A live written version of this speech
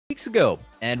Weeks ago,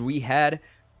 and we had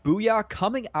Booyah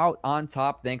coming out on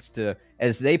top thanks to,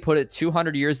 as they put it,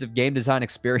 200 years of game design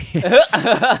experience.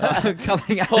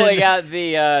 Pulling out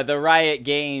the Riot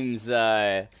Games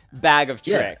bag of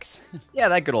tricks. Yeah,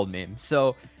 that good old meme.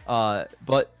 So,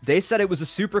 but they said it was a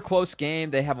super close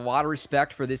game. They have a lot of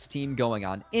respect for this team going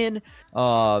on in.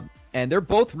 And they're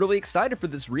both really excited for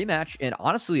this rematch. And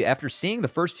honestly, after seeing the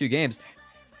first two games,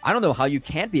 I don't know how you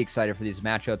can't be excited for these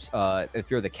matchups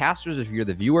if you're the casters, if you're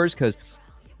the viewers, because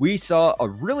we saw a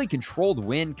really controlled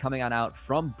win coming on out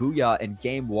from Booyah in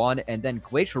Game 1, and then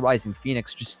Glacial Rising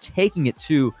Phoenix just taking it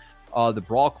to the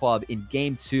Brawl Club in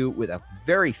Game 2 with a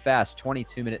very fast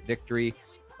 22-minute victory.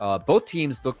 Both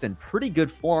teams looked in pretty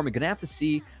good form. We're going to have to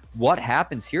see what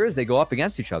happens here as they go up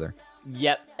against each other.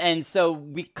 Yep, and so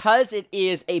because it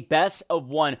is a best of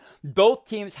one, both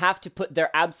teams have to put their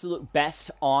absolute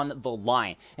best on the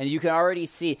line. And you can already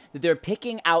see that they're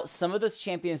picking out some of those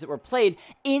champions that were played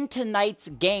in tonight's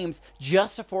games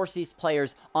just to force these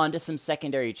players onto some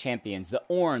secondary champions. The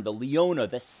Ornn, the Leona,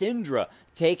 the Syndra,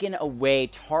 taking away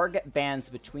target bans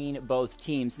between both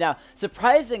teams. Now,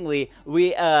 surprisingly,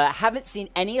 we haven't seen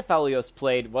any Aphelios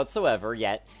played whatsoever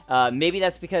yet. Maybe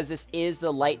that's because this is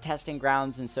the light testing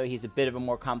grounds, and so he's a bit of a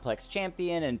more complex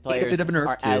champion, and players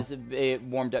aren't as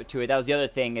warmed up to it. That was the other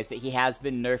thing, is that he has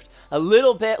been nerfed a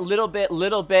little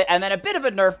bit, and then a bit of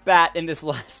a nerf bat in this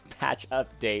last patch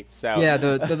update. So yeah,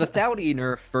 the lethality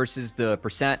nerf versus the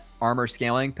percent armor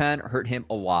scaling pen hurt him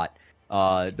a lot.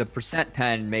 The percent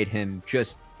pen made him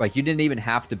just, like, you didn't even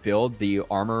have to build the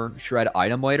armor shred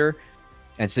item later.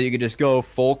 And so you could just go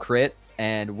full crit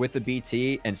and with the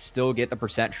BT and still get the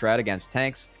percent shred against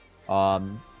tanks.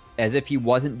 As if he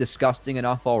wasn't disgusting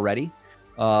enough already.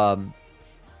 But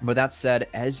that said,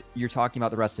 as you're talking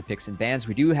about the rest of picks and bans,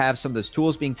 we do have some of those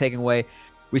tools being taken away.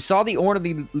 We saw the Ornn and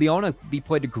the Leona be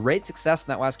played to great success in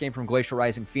that last game from Glacial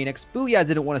Rising Phoenix. Booyah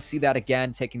didn't want to see that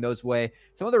again, taking those away.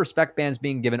 Some of the respect bans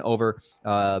being given over,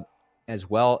 as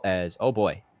well as, oh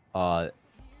boy,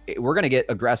 we're going to get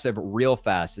aggressive real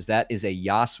fast, as that is a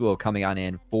Yasuo coming on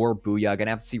in for Booyah. Going to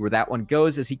have to see where that one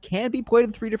goes, as he can be played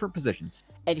in 3 different positions.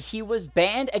 And he was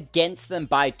banned against them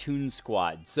by Toon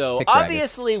Squad. So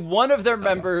obviously one of their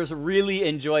members really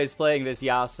enjoys playing this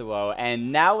Yasuo.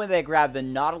 And now when they grab the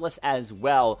Nautilus as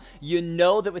well, you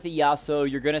know that with the Yasuo,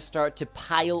 you're going to start to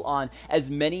pile on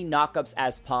as many knockups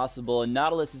as possible. And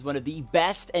Nautilus is one of the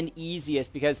best and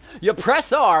easiest, because you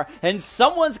press R and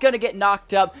someone's going to get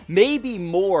knocked up, maybe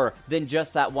more than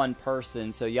just that one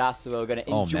person. So Yasuo going to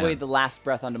enjoy the last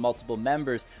breath onto multiple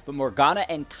members. But Morgana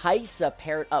and Kai'Sa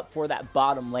paired up for that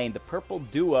bottom lane, the purple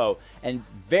duo, and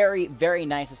very, very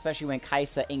nice, especially when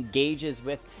Kai'Sa engages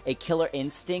with a killer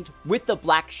instinct with the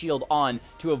black shield on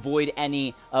to avoid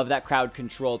any of that crowd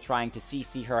control trying to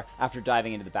CC her after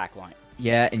diving into the back line.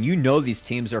 Yeah, and you know these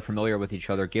teams are familiar with each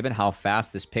other, given how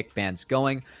fast this pick band's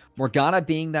going. Morgana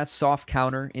being that soft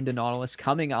counter into Nautilus,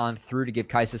 coming on through to give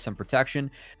Kai'Sa some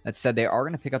protection. That said, they are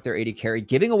going to pick up their AD carry,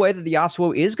 giving away that the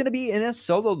Yasuo is going to be in a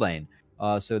solo lane.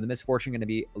 So the Misfortune going to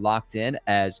be locked in,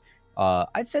 as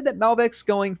I'd say that Malvic's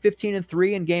going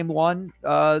 15-3 in Game 1.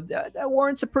 That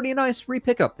warrants a pretty nice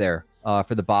re-pickup there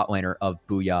for the bot laner of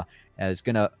Booyah, as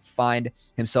going to find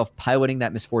himself piloting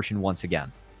that Misfortune once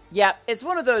again. Yeah, it's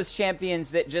one of those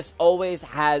champions that just always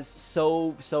has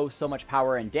so much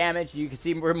power and damage. You can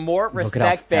see more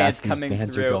respect bans coming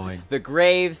through. The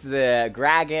Graves, the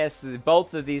Gragas,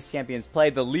 both of these champions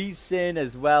played. The Lee Sin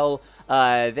as well.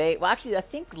 Actually, I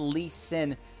think Lee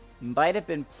Sin might have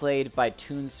been played by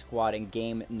Toon Squad in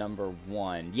game number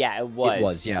 1. Yeah, it was. It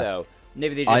was, yeah. So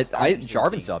maybe they just...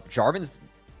 Jarvan's up. Jarvan's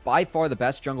by far the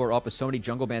best jungler up with so many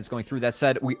jungle bans going through. That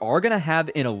said, we are going to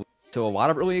have a lot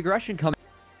of early aggression coming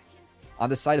on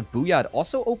the side of Booyah. It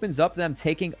also opens up them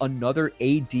taking another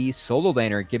AD solo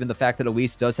laner, given the fact that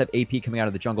Elise does have AP coming out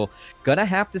of the jungle. Gonna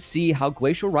have to see how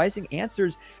Glacial Rising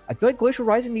answers. I feel like Glacial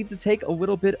Rising needs to take a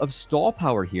little bit of stall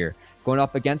power here. Going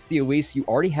up against the Elise, you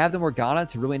already have the Morgana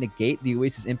to really negate the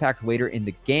Elise's impact later in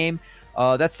the game.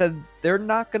 That said, they're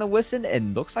not going to listen,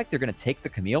 and looks like they're going to take the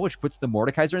Camille, which puts the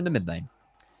Mordekaiser in the mid lane.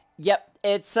 Yep,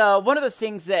 it's one of those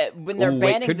things that when they're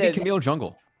banning could be Camille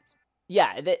jungle.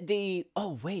 Yeah,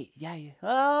 oh wait, yeah.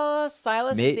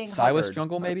 Silas is being Silas hovered.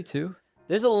 Jungle maybe too.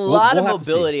 There's a lot of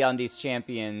mobility on these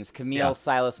champions. Camille,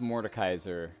 Silas,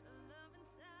 Mordekaiser.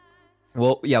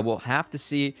 Well, yeah, we'll have to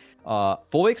see.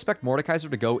 Fully expect Mordekaiser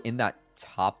to go in that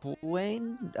top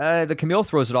lane. The Camille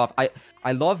throws it off.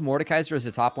 I love Mordekaiser as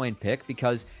a top lane pick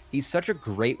because he's such a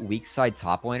great weak side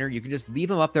top laner. You can just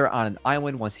leave him up there on an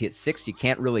island. Once he hits 6, you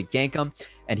can't really gank him.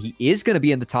 And he is going to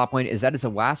be in the top lane, as that is a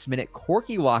last minute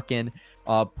Corki lock-in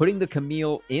Putting the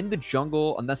Camille in the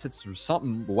jungle, unless it's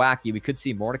something wacky, we could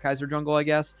see Mordekaiser jungle, I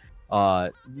guess.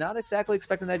 Not exactly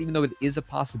expecting that, even though it is a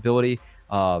possibility.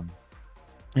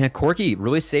 And Corki,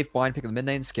 really safe blind pick of the mid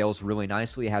lane, scales really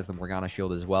nicely. Has the Morgana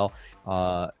shield as well.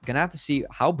 Gonna have to see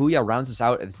how Booyah rounds this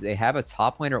out if they have a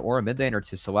top laner or a mid laner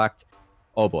to select.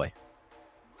 Oh boy.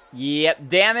 Yep,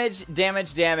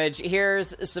 damage.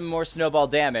 Here's some more snowball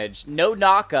damage. No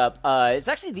knockup. It's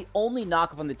actually the only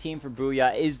knockup on the team for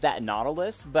Booyah is that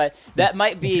Nautilus, but that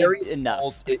might be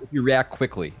enough. If you react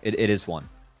quickly, it is one.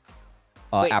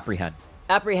 Wait, apprehend.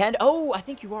 Apprehend? Oh, I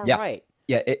think you are right.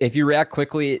 Yeah, if you react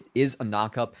quickly, it is a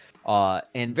knockup.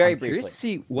 And very I'm briefly, curious to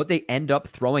see what they end up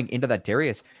throwing into that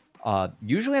Darius.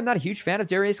 Usually I'm not a huge fan of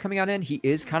Darius coming on in. He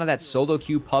is kind of that solo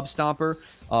queue pub stomper,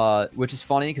 which is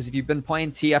funny because if you've been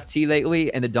playing TFT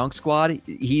lately and the Dunk Squad,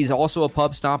 he's also a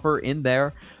pub stomper in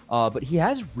there. But he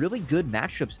has really good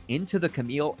matchups into the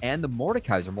Camille and the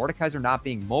Mordekaiser. Mordekaiser not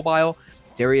being mobile.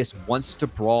 Darius wants to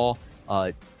brawl.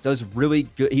 Does really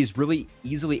good. He's really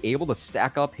easily able to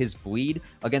stack up his bleed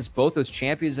against both those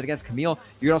champions and against Camille.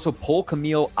 You can also pull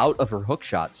Camille out of her hook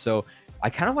shot. So I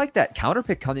kind of like that counter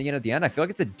pick coming in at the end. I feel like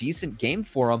it's a decent game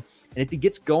for him. And if he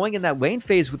gets going in that lane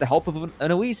phase with the help of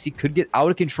an Elise, he could get out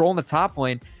of control in the top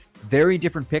lane. Very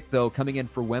different pick, though, coming in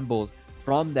for Wimbles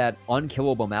from that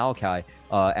unkillable Maokai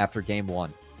after game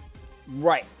 1.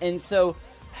 Right. And so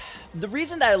the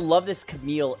reason that I love this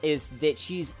Camille is that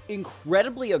she's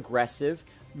incredibly aggressive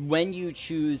when you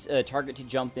choose a target to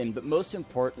jump in, but most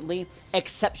importantly,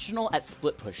 exceptional at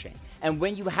split pushing. And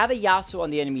when you have a Yasuo on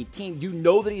the enemy team, you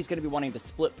know that he's going to be wanting to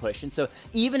split push. And so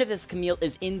even if this Camille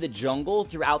is in the jungle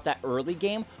throughout that early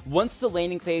game, once the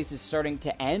laning phase is starting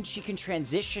to end, she can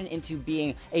transition into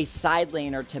being a side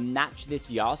laner to match this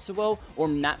Yasuo or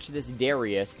match this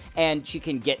Darius. And she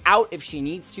can get out if she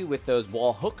needs to with those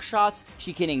wall hook shots.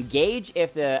 She can engage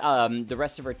if the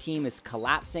rest of her team is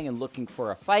collapsing and looking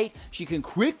for a fight. She can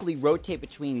quickly rotate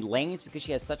between lanes because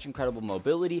she has such incredible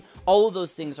mobility. All of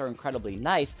those things are incredibly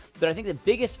nice, but I think the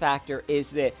biggest factor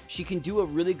is that she can do a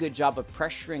really good job of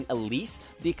pressuring Elise,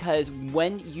 because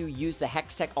when you use the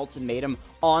Hextech ultimatum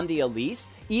on the Elise,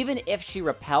 even if she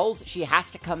repels, she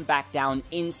has to come back down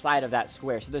inside of that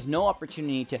square. So there's no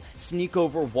opportunity to sneak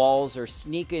over walls or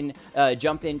sneak in,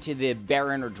 jump into the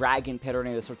Baron or Dragon Pit or any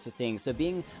of those sorts of things. So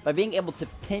by being able to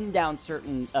pin down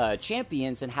certain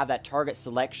champions and have that target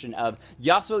selection of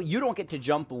Yasuo, you don't get to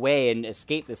jump away and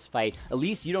escape this fight.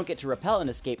 Elise, you don't get to repel and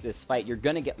escape this fight. You're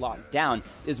going to get locked down,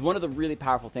 is one of the really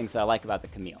powerful things that I like about the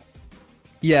Camille.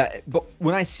 Yeah, but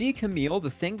when I see Camille,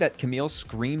 the thing that Camille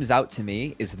screams out to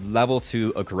me is level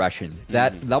 2 aggression.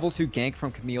 That level 2 gank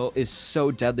from Camille is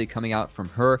so deadly coming out from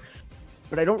her,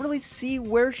 but I don't really see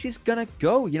where she's gonna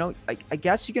go. You know, I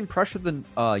guess you can pressure the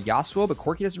Yasuo, but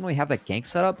Corki doesn't really have that gank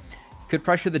setup. Could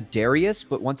pressure the Darius,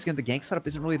 but once again, the gank setup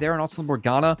isn't really there, and also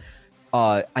Morgana.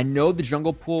 I know the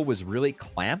jungle pool was really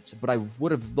clamped, but I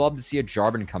would have loved to see a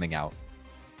Jarvan coming out.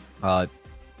 I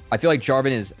feel like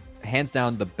Jarvan is hands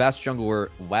down the best jungler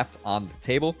left on the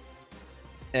table,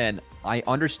 and I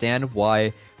understand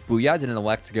why Booyah didn't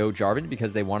elect to go Jarvan,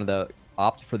 because they wanted to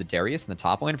opt for the Darius in the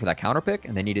top lane for that counter pick,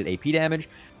 and they needed AP damage.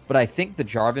 But I think the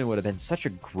Jarvan would have been such a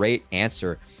great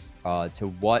answer to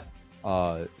what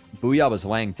Booyah was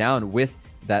laying down, with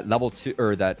that level 2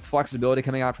 or that flexibility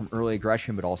coming out from early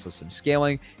aggression, but also some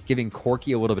scaling, giving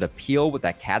Corki a little bit of peel with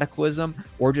that Cataclysm,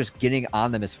 or just getting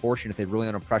on the Misfortune if they really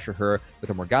want to pressure her with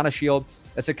a Morgana shield.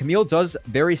 As a Camille does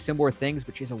very similar things,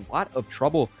 but she has a lot of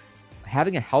trouble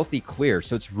having a healthy clear.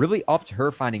 So it's really up to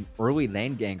her finding early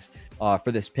lane ganks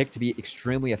for this pick to be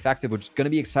extremely effective, which is going to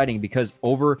be exciting, because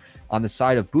over on the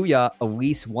side of Booyah,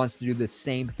 Elise wants to do the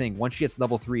same thing. Once she hits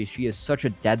level 3, she is such a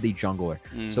deadly jungler.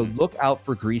 So look out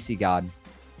for Greasy God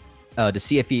to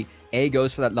see if he A,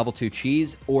 goes for that level 2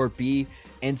 cheese, or B,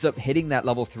 ends up hitting that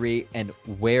level 3 and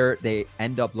where they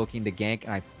end up looking to gank.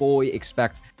 And I fully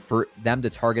expect for them to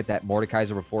target that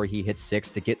Mordekaiser before he hits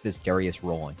 6 to get this Darius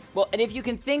rolling. Well, and if you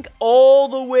can think all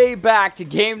the way back to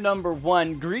game number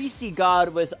 1, Greasy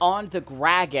God was on the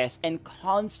Gragas and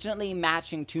constantly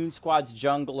matching Toon Squad's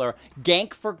jungler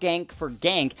gank for gank for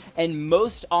gank, and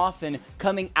most often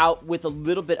coming out with a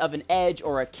little bit of an edge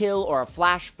or a kill or a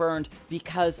flash burned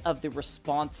because of the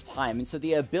response time. And so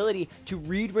the ability to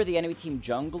read where the enemy team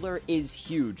jungler is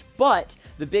huge. But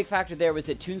the big factor there was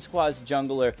that Toon Squad's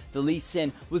jungler, the Lee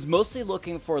Sin, was mostly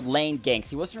looking for lane ganks.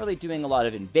 He wasn't really doing a lot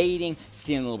of invading,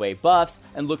 stealing away buffs,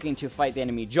 and looking to fight the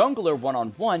enemy jungler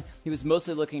one-on-one. He was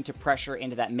mostly looking to pressure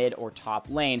into that mid or top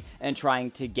lane and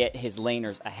trying to get his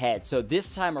laners ahead. So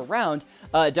this time around,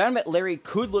 Dynamite Larry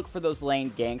could look for those lane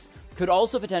ganks, could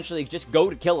also potentially just go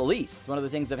to kill Elise. It's one of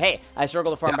those things of, hey, I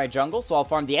struggle to farm my jungle, so I'll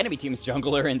farm the enemy team's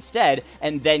jungler instead,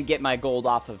 and then get my gold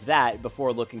off of that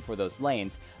before looking for those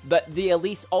lanes. But the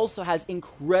Elise also has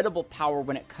incredible power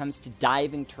when it comes to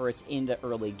diving turrets in the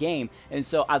early game, and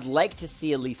so I'd like to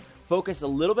see Elise focus a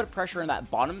little bit of pressure on that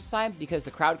bottom side, because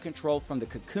the crowd control from the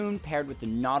Cocoon paired with the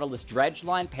Nautilus Dredge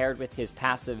line, paired with his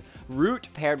passive Root,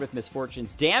 paired with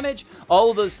Misfortune's damage,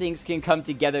 all of those things can come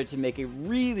together to make a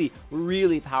really,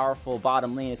 really powerful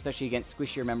bottom lane, especially against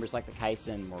squishier members like the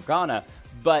Kai'Sa and Morgana.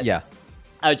 But yeah,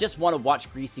 I just want to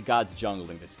watch Greasy God's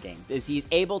jungling this game, as he's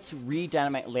able to read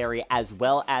Dynamite Larry as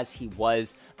well as he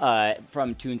was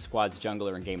from Toon Squad's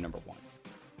jungler in game number 1.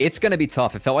 It's going to be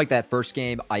tough. It felt like that first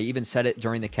game. I even said it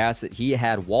during the cast that he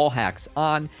had wall hacks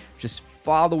on, just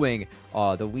following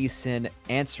the Lee Sin,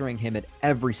 answering him at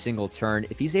every single turn.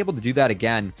 If he's able to do that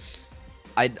again,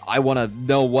 I want to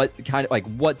know what kind of, like,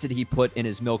 what did he put in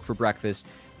his milk for breakfast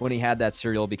when he had that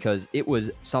cereal, because it was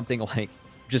something like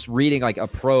just reading like a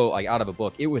pro, like out of a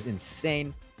book. It was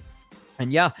insane.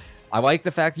 And yeah, I like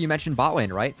the fact that you mentioned bot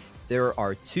lane, right? There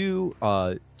are two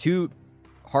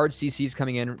hard CCs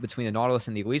coming in between the Nautilus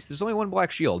and the Elise. There's only one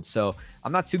Black Shield, so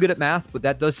I'm not too good at math, but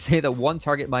that does say that one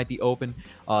target might be open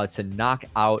to knock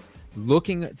out.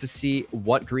 Looking to see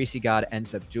what Greasy God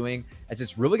ends up doing, as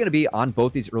it's really going to be on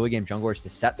both these early game junglers to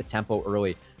set the tempo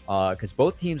early, because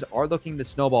both teams are looking to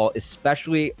snowball,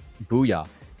 especially Booyah.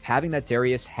 Having that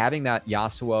Darius, having that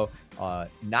Yasuo,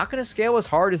 not going to scale as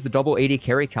hard as the double 80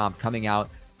 carry comp coming out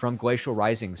from Glacial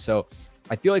Rising. So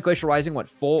I feel like Glacial Rising went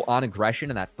full on aggression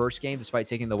in that first game, despite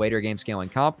taking the later game scaling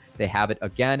comp. They have it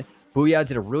again. Booyah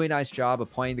did a really nice job of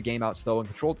playing the game out slow and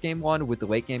controlled game 1 with the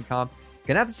late game comp.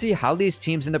 Gonna have to see how these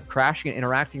teams end up crashing and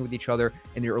interacting with each other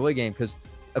in the early game, because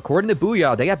according to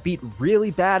Booyah, they got beat really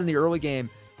bad in the early game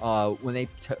when they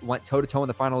went toe-to-toe in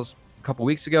the finals a couple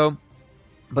weeks ago,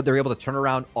 but they're able to turn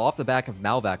around off the back of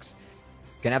Malvex.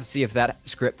 Gonna have to see if that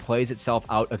script plays itself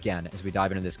out again as we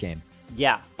dive into this game.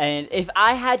 Yeah, and if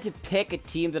I had to pick a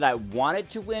team that I wanted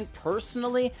to win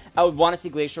personally, I would want to see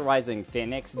Glacial Rising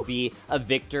Phoenix be a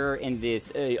victor in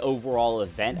this overall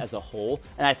event as a whole.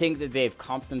 And I think that they've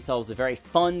comped themselves a very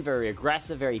fun, very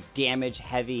aggressive, very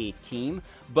damage-heavy team.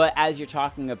 But as you're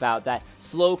talking about, that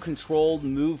slow, controlled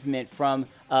movement from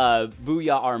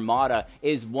Booyah Armada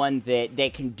is one that they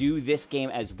can do this game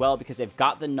as well, because they've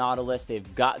got the Nautilus,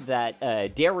 they've got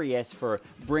that Darius for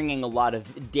bringing a lot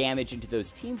of damage into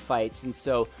those team fights, and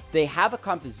so they have a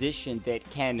composition that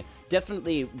can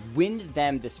definitely win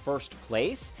them this first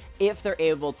place if they're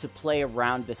able to play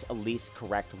around this Elise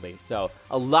correctly. So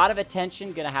a lot of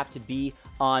attention gonna have to be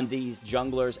on these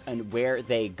junglers and where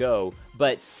they go,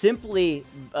 but simply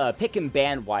pick and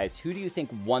ban wise, who do you think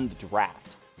won the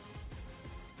draft?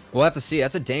 We'll have to see.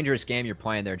 That's a dangerous game you're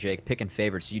playing there, Jake. Picking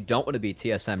favorites. You don't want to be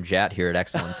TSM Jat here at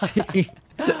Excellency.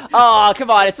 Oh, come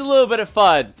on. It's a little bit of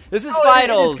fun. This is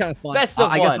finals. Kind of fun. Best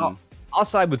of I one. guess I'll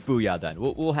side with Booyah then.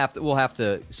 We'll have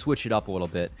to switch it up a little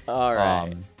bit. All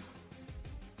right.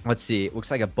 Let's see. It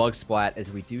looks like a bug splat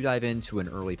as we do dive into an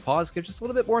early pause. Gives us a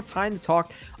little bit more time to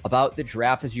talk about the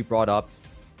draft, as you brought up.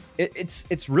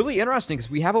 It's really interesting because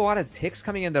we have a lot of picks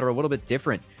coming in that are a little bit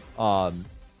different.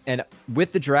 And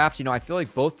with the draft, you know, I feel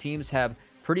like both teams have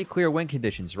pretty clear win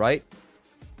conditions, right?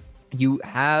 You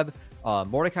have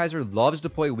Mordekaiser loves to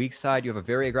play weak side. You have a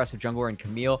very aggressive jungler in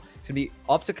Camille. It's going to be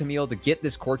up to Camille to get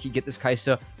this Corki, get this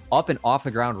Kai'Sa up and off the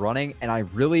ground running. And I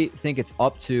really think it's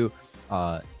up to,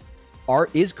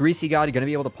 is Greasy God going to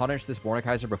be able to punish this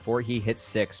Mordekaiser before he hits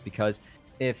 6? Because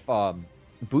if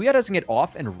Booyah doesn't get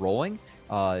off and rolling,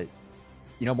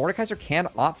 you know, Mordekaiser can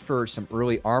opt for some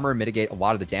early armor, mitigate a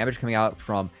lot of the damage coming out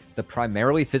from the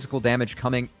primarily physical damage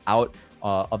coming out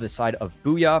of the side of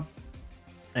Booyah.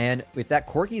 And if that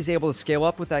Corki is able to scale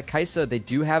up with that Kai'Sa, they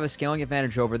do have a scaling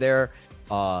advantage over there.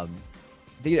 I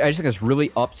just think it's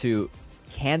really up to,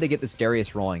 can they get this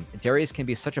Darius rolling? Darius can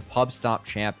be such a pub stop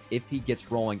champ if he gets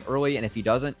rolling early, and if he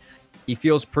doesn't, he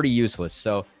feels pretty useless.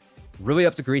 So really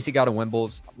up to Greasy God and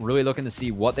Wimbles. Really looking to see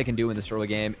what they can do in this early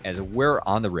game as we're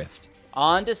on the Rift.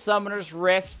 On to Summoner's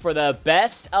Rift for the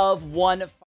best of one.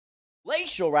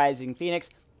 Glacial Rising Phoenix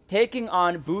taking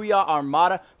on Booyah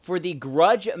Armada for the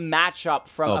grudge matchup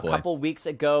from a couple weeks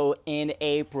ago in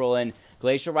April. And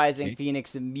Glacial Rising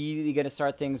Phoenix immediately going to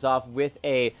start things off with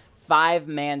a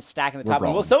 5-man stack in the top.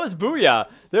 Well, so is Booyah.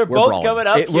 They're both coming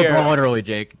up here. We're brawling early,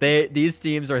 Jake. These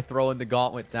teams are throwing the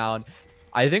gauntlet down.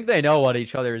 I think they know what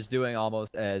each other is doing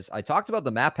almost. As I talked about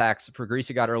the map packs for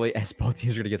Greasy God early, as both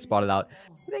teams are going to get spotted out.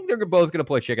 I think they're both going to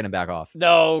play chicken and back off.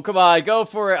 No, come on, go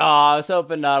for it. Oh, I was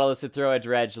hoping Nautilus would throw a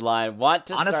dredge line. Want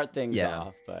to start things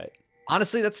off, but...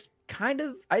 Honestly, that's kind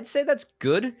of... I'd say that's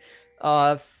good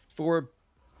for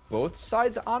both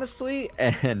sides, honestly.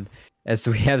 And as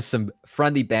we have some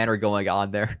friendly banner going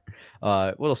on there,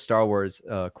 little Star Wars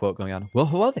quote going on. Well,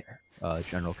 hello there,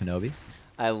 General Kenobi.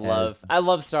 I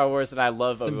love Star Wars, and I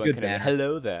love Obi-Wan Kenobi. Banner.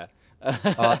 Hello there.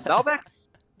 Malvex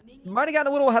might have gotten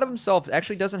a little ahead of himself.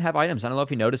 Actually doesn't have items. I don't know if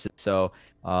he noticed it. So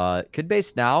could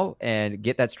base now and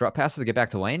get that strut pass to get back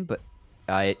to lane. But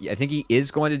I think he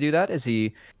is going to do that, as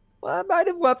he might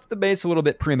have left the base a little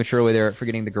bit prematurely there,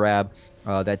 forgetting to grab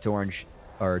that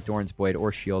Dorn's blade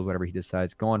or shield, whatever he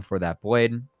decides, going for that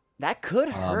blade. That could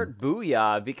hurt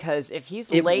Booyah, because if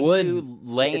he's late to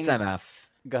lane... It's MF.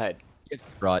 Go ahead. It's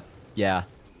strut. Yeah.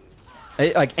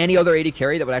 Like any other AD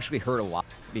carry, that would actually hurt a lot.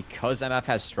 Because MF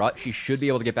has strut, she should be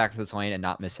able to get back to this lane and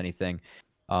not miss anything.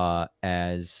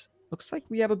 As looks like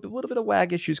we have a little bit of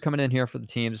wag issues coming in here for the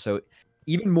teams. So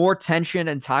even more tension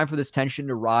and time for this tension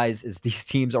to rise as these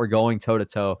teams are going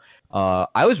toe-to-toe.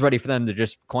 I was ready for them to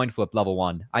just coin flip level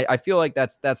 1. I feel like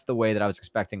that's the way that I was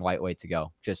expecting Lightweight to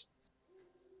go. Just,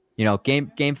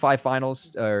 game 5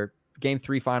 finals or game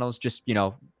 3 finals, just,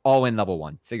 all in level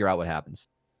 1. Figure out what happens.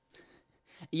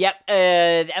 Yep.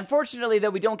 Unfortunately,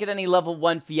 though, we don't get any level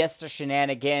 1 Fiesta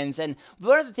shenanigans. And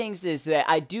one of the things is that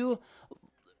I do,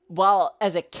 well,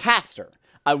 as a caster,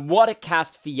 I want to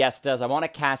cast Fiestas, I want to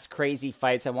cast crazy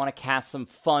fights, I want to cast some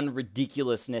fun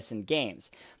ridiculousness in games.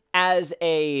 As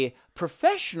a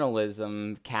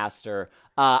professionalism caster,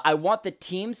 I want the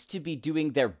teams to be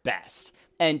doing their best.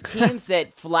 And teams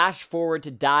that flash forward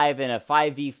to dive in a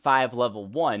 5v5 level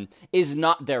 1 is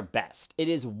not their best. It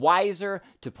is wiser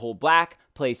to pull back,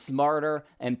 play smarter,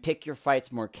 and pick your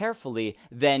fights more carefully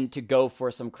than to go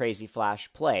for some crazy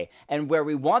flash play. And where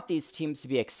we want these teams to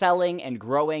be excelling and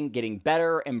growing, getting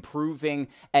better, improving,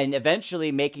 and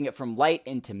eventually making it from light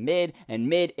into mid, and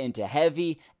mid into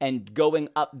heavy, and going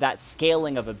up that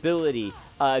scaling of ability,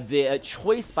 the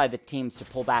choice by the teams to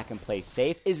pull back and play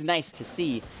safe is nice to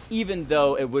see, even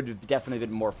though it would have definitely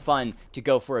been more fun to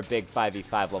go for a big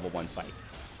 5v5 level 1 fight.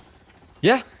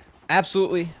 Yeah.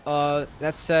 Absolutely.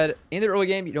 That said, in the early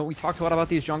game, we talked a lot about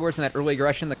these junglers and that early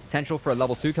aggression, the potential for a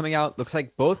level 2 coming out. Looks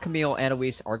like both Camille and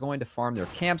Elise are going to farm their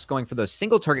camps, going for those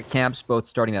single target camps, both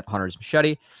starting at Hunter's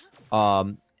Machete.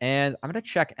 And I'm going to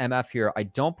check MF here. I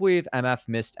don't believe MF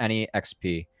missed any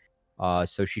XP.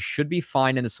 So she should be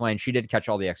fine in this lane. She did catch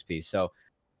all the XP. So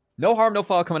no harm, no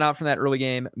foul coming out from that early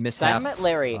game mishap. Dynamite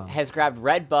Larry has grabbed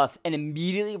red buff and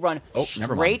immediately run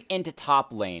straight into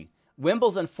top lane.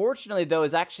 Wimbles, unfortunately, though,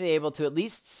 is actually able to at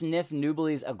least sniff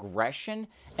Nubily's aggression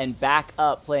and back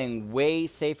up, playing way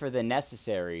safer than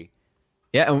necessary.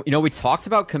 Yeah, and we talked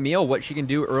about Camille, what she can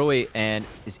do early, and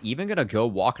is even going to go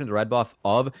walk into the red buff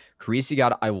of Khaleesi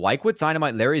God. I like what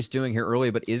Dynamite Larry is doing here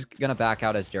early, but is going to back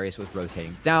out as Darius was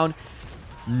rotating down.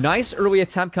 Nice early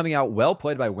attempt coming out. Well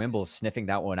played by Wimbles, sniffing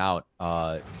that one out.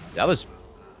 That was...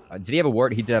 did he have a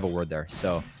ward? He did have a ward there,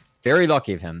 so very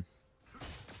lucky of him.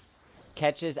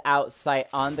 Catches out sight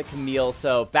on the Camille,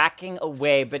 so backing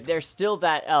away, but there's still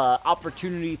that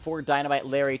opportunity for Dynamite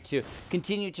Larry to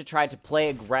continue to try to play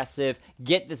aggressive,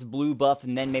 get this blue buff,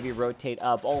 and then maybe rotate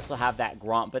up, also have that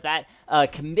Gromp, but that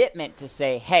commitment to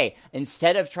say, hey,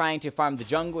 instead of trying to farm the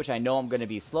jungle, which I know I'm going to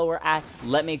be slower at,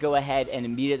 let me go ahead and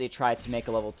immediately try to make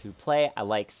a level 2 play. I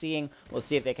like seeing. We'll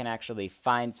see if they can actually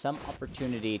find some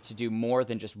opportunity to do more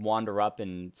than just wander up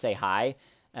and say hi.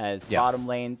 As bottom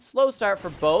lane, slow start for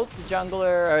both the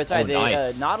jungler, or sorry,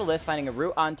 the Nautilus finding a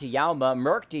route onto Yauma.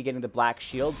 Murkty getting the black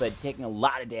shield, but taking a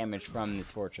lot of damage from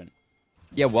this Fortune.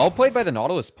 Yeah, well played by the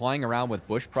Nautilus, playing around with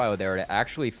Bush Prio there to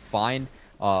actually find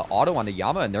auto on the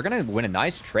Yauma, and they're going to win a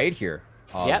nice trade here.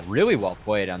 Really well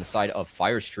played on the side of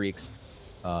Fire Streaks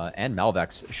and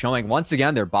Malvex, showing once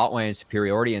again their bot lane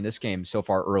superiority in this game so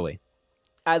far early.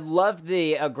 I love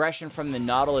the aggression from the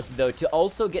Nautilus, though, to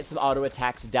also get some auto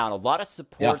attacks down. A lot of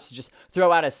supports just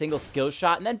throw out a single skill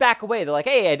shot and then back away. They're like,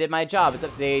 hey, I did my job. It's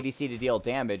up to the ADC to deal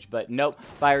damage. But nope,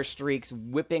 Fire Streaks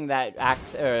whipping that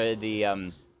axe,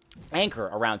 anchor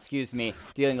around,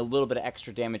 dealing a little bit of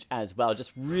extra damage as well.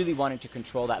 Just really wanting to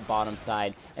control that bottom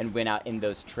side and win out in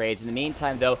those trades. In the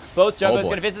meantime, though, both junglers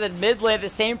going to visit the mid lane at the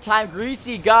same time.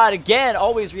 Greasy God, again,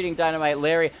 always reading Dynamite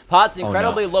Larry. Pot's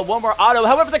incredibly low. One more auto.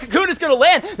 However, the Cocoon is going to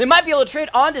land. They might be able to trade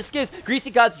on to Skiz. Greasy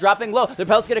God's dropping low. Their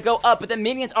pelt's going to go up, but the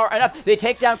minions are enough. They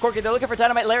take down Corky. They're looking for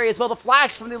Dynamite Larry as well. The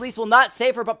flash from the Elise will not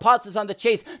save her, but Potts is on the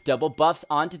chase. Double buffs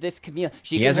onto this Camille.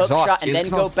 She can hook shot and then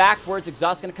go backwards.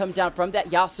 Exhaust going to come down from that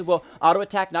Yasuo. Auto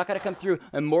attack not going to come through,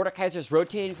 and Mordekaiser's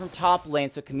rotating from top lane,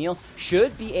 so Camille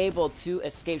should be able to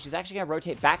escape. She's actually going to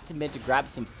rotate back to mid to grab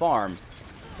some farm.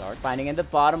 Dark Binding in the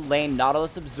bottom lane.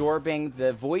 Nautilus absorbing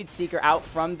the Void Seeker out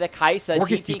from the Kai'Sa.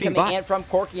 TP coming in from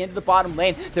Corki into the bottom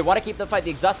lane. They want to keep the fight. The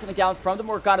exhaust coming down from the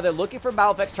Morgana. They're looking for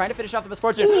Malvex, trying to finish off the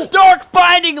Misfortune. Dark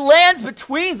Binding lands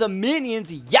between the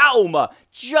minions. Yauma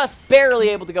just barely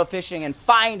able to go fishing and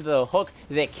find the hook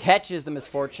that catches the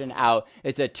Misfortune out.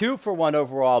 It's a 2-for-1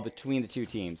 overall between the two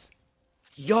teams.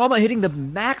 Yauma hitting the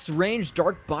max range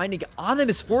Dark Binding on the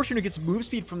Misfortune, who gets move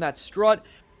speed from that strut.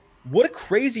 What a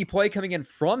crazy play coming in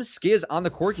from Skiz on the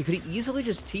Corki. Could he easily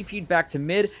just TP'd back to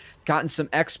mid, gotten some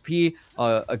XP,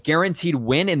 a guaranteed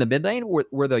win in the mid lane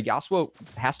where the Yasuo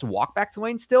has to walk back to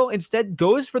lane still? Instead,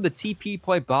 goes for the TP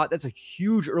play bot. That's a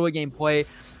huge early game play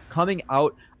coming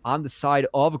out on the side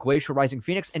of Glacial Rising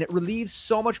Phoenix, and it relieves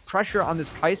so much pressure on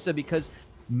this Kai'Sa because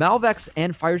Malvex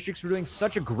and Firestreaks were doing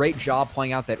such a great job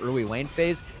playing out that early lane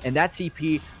phase, and that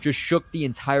TP just shook the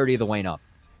entirety of the lane up.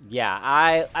 Yeah,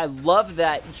 I love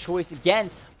that choice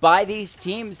again by these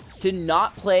teams to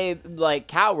not play like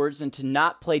cowards and to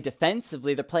not play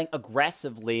defensively. They're playing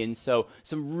aggressively, and so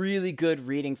some really good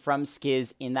reading from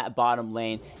Skiz in that bottom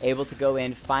lane, able to go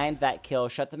in, find that kill,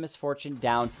 shut the Misfortune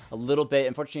down a little bit.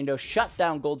 Unfortunately, no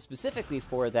shutdown gold specifically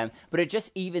for them, but it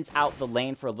just evens out the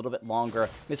lane for a little bit longer.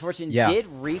 Misfortune did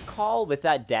recall with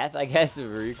that death, I guess,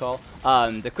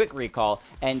 the quick recall,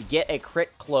 and get a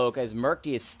crit cloak as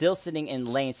Murky is still sitting in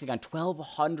lane, sitting on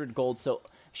 1,200 gold, so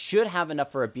should have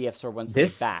enough for a BF sword once they're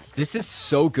back. This is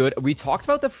so good. We talked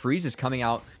about the freezes coming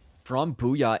out from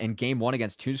Booyah in game 1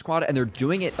 against Toon Squad, and they're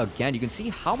doing it again. You can see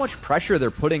how much pressure they're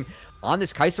putting on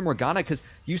this Kai'Sa Morgana, because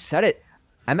you said it,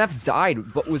 MF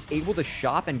died, but was able to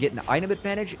shop and get an item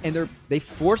advantage, and they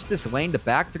forced this lane to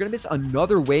back. They're going to miss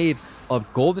another wave of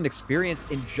golden experience,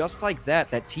 and just like that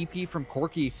TP from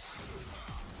Corki,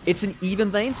 it's an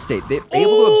even lane state. They're able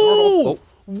to absorb...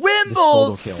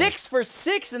 Wimbles 6 for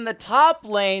 6 in the top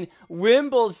lane.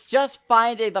 Wimbles just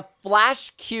finding the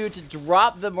flash Q to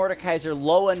drop the Mordekaiser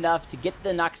low enough to get the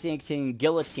Noxian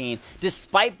Guillotine,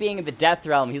 despite being in the Death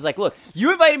Realm. He's like, look,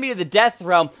 you invited me to the Death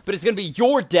Realm, but it's going to be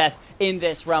your death in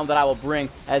this realm that I will bring,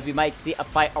 as we might see a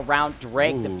fight around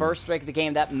Drake. The first Drake of the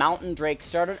game, that Mountain Drake,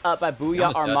 started up by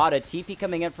Booyah Armada. TP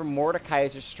coming in from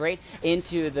Mordekaiser straight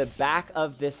into the back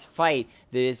of this fight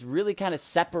that is really kind of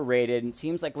separated, and it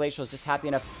seems like Glacial is just happy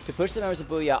enough to push the members of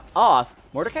Booyah off.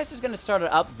 Mordekaiser's going to start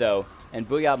it up, though, and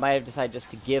Booyah might have decided just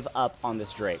to give up on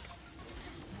this Drake.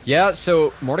 Yeah,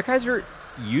 so Mordekaiser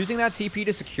using that TP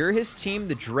to secure his team,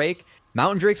 the Drake.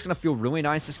 Mountain Drake's going to feel really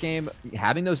nice this game.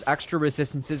 Having those extra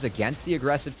resistances against the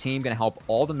aggressive team going to help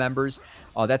all the members.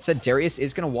 That said, Darius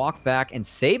is going to walk back and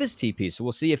save his TP, so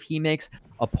we'll see if he makes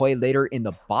a play later in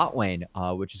the bot lane,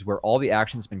 which is where all the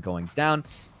action's been going down.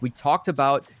 We talked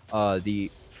about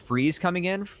the freeze coming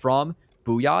in from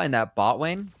Booyah in that bot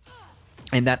lane,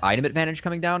 and that item advantage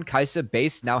coming down. Kai'Sa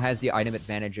base now has the item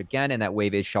advantage again, and that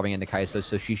wave is shoving into Kai'Sa,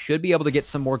 so she should be able to get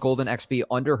some more golden XP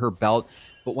under her belt.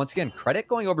 But once again, credit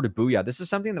going over to Booyah. This is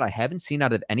something that I haven't seen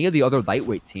out of any of the other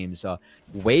lightweight teams.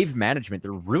 Wave management,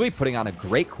 they're really putting on a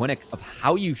great clinic of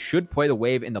how you should play the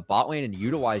wave in the bot lane and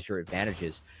utilize your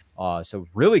advantages. So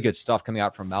really good stuff coming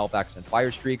out from Malvex and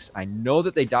Firestreaks. I know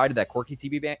that they died to that Corki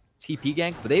TP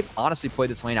gank, but they've honestly played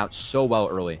this lane out so well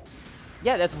early.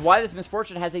 Yeah, that's why this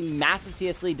Misfortune has a massive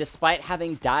CS lead despite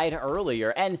having died earlier.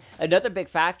 And another big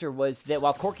factor was that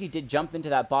while Corki did jump into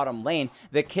that bottom lane,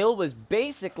 the kill was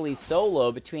basically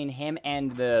solo between him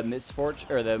and the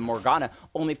Misfortune, or the Morgana,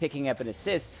 only picking up an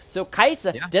assist. So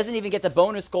Kai'Sa doesn't even get the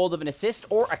bonus gold of an assist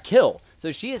or a kill. So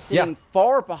she is sitting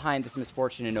far behind this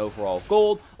Misfortune in overall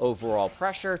gold, overall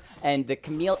pressure, and the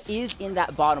Camille is in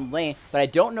that bottom lane, but I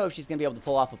don't know if she's going to be able to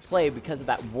pull off a play because of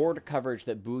that ward coverage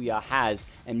that Booyah has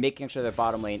and making sure that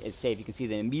bottom lane is safe. You can see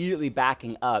them immediately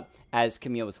backing up as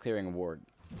Camille was clearing a ward.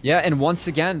 Yeah, and once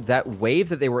again, that wave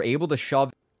that they were able to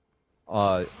shove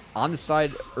on the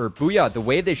side, or Booyah, the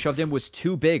wave they shoved in was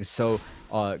too big, so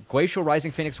Glacial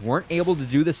Rising Phoenix weren't able to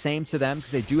do the same to them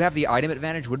because they do have the item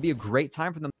advantage. Would be a great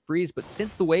time for them to freeze, but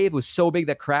since the wave was so big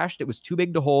that crashed, it was too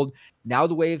big to hold. Now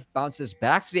the wave bounces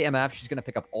back to the MF. She's going to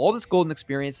pick up all this golden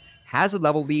experience, has a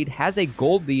level lead, has a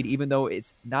gold lead, even though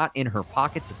it's not in her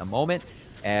pockets at the moment.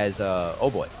 As, oh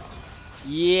boy.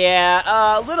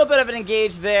 Yeah, a little bit of an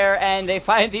engage there, and they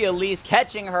find the Elise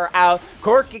catching her out.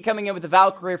 Corki coming in with the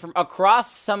Valkyrie from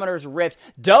across Summoner's Rift.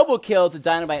 Double kill to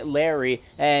Dynamite Larry,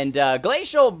 and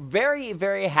Glacial very,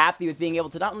 very happy with being able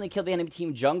to not only kill the enemy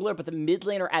team jungler, but the mid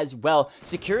laner as well.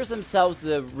 Secures themselves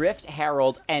the Rift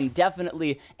Herald, and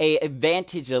definitely a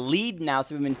advantage, a lead now.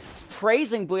 So we've been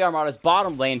praising Booyah Armada's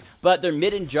bottom lane, but their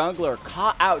mid and jungler are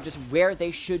caught out just where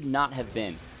they should not have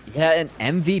been. Yeah, an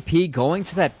MVP going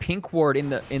to that pink ward in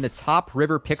the top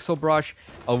river pixel brush.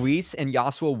 Elise and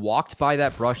Yasuo walked by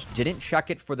that brush, didn't check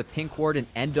it for the pink ward, and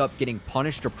end up getting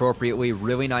punished appropriately.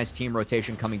 Really nice team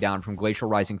rotation coming down from Glacial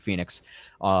Rising Phoenix.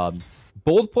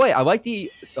 Bold play. I like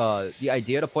the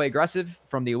idea to play aggressive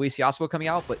from the Elise Yasuo coming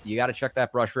out, but you got to check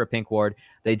that brush for a pink ward.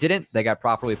 They didn't. They got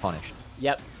properly punished.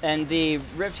 Yep, and the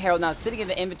Rift Herald now sitting in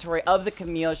the inventory of the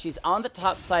Camille. She's on the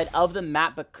top side of the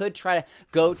map, but could try to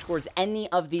go towards any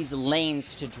of these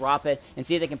lanes to drop it and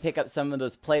see if they can pick up some of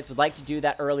those plates. Would like to do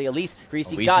that early. Elise,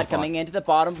 Greasy God coming into the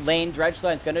bottom lane.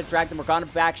 Dredgeline's going to drag the Morgana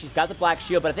back. She's got the black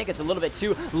shield, but I think it's a little bit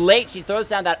too late. She throws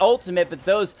down that ultimate, but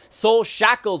those soul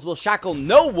shackles will shackle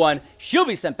no one. She'll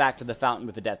be sent back to the fountain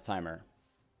with the death timer.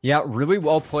 Yeah, really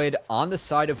well played on the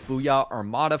side of Booyah.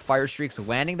 Armada Fire Streaks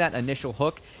landing that initial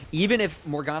hook. Even if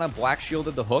Morgana black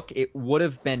shielded the hook, it would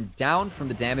have been down from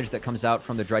the damage that comes out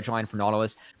from the dredge line for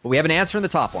Nautilus. But we have an answer in the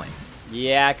top lane.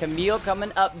 Yeah, Camille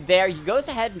coming up there. He goes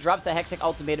ahead and drops a Hextech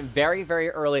ultimatum very, very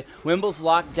early. Wimble's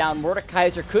locked down.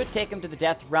 Mordekaiser could take him to the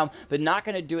death realm, but not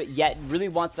going to do it yet. Really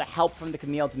wants the help from the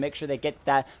Camille to make sure they get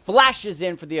that. Flashes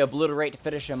in for the Obliterate to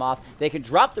finish him off. They can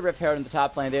drop the Rift Herald in the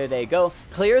top lane. There they go.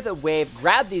 Clear the wave,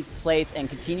 grab these plates, and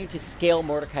continue to scale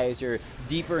Mordekaiser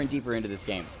deeper and deeper into this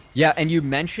game. Yeah, and you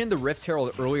mentioned the Rift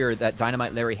Herald earlier that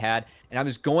Dynamite Larry had, and I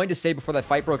was going to say before that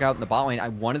fight broke out in the bot lane, I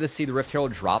wanted to see the Rift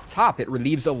Herald drop top. It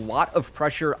relieves a lot of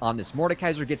pressure on this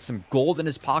Mordekaiser, gets some gold in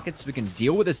his pocket so we can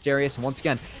deal with this Darius. And once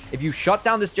again, if you shut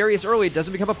down this Darius early, it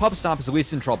doesn't become a pub stomp, it's at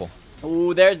least in trouble.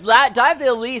 Ooh, there's that dive the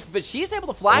Elise, but she's able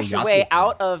to flash away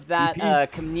out of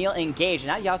that Camille engage.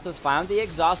 Now Yasuo's found the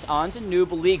exhaust onto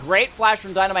Noobly. Great flash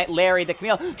from Dynamite Larry. The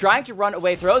Camille trying to run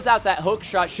away, throws out that hook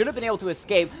shot. Should have been able to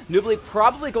escape. Noobly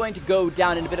probably going to go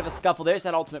down in a bit of a scuffle. There's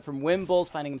that ultimate from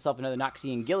Wimbles, finding himself another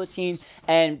Noxian Guillotine.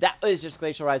 And that was just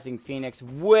Glacial Rising Phoenix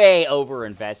way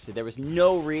over-invested. There was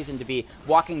no reason to be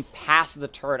walking past the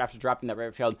turret after dropping that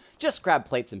Rift Herald. Just grab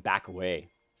plates and back away.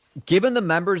 Given the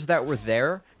members that were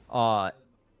there,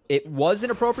 it was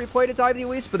an appropriate play to dive the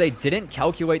Elise, but they didn't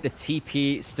calculate the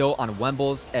TP still on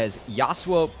Wembles as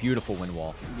Yasuo, beautiful wind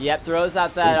wall. Yep, throws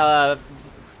out that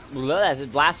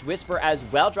Blast Whisper as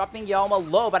well, dropping Yoma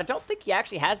low, but I don't think he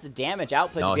actually has the damage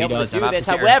output to be able to do this.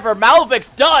 However,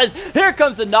 Malvix does! Here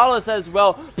comes the Nautilus as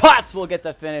well. Potts will get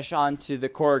the finish onto the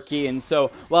core key, and so,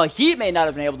 while he may not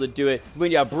have been able to do it,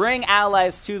 when you bring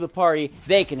allies to the party,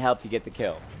 they can help you get the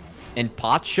kill. And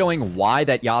Potts showing why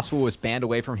that Yasuo was banned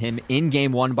away from him in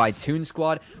Game 1 by Toon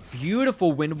Squad.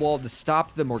 Beautiful wind wall to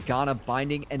stop the Morgana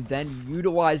binding, and then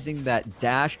utilizing that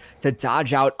dash to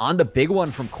dodge out on the big one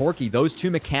from Corki. Those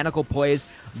two mechanical plays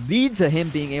lead to him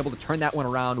being able to turn that one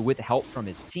around with help from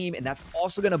his team, and that's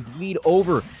also going to bleed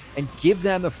over and give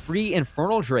them a free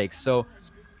Infernal Drake. So,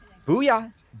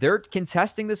 booyah. They're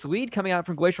contesting this lead coming out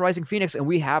from Glacial Rising Phoenix, and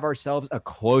we have ourselves a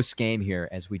close game here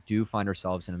as we do find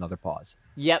ourselves in another pause.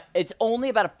 Yep, it's only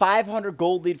about a 500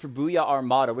 gold lead for Booyah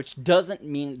Armada, which doesn't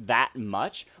mean that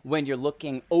much when you're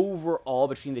looking overall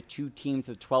between the two teams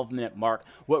at the 12-minute mark.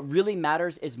 What really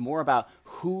matters is more about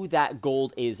who that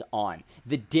gold is on.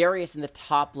 The Darius in the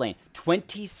top lane,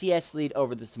 20 CS lead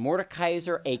over this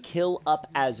Mordekaiser, a kill up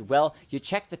as well. You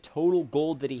check the total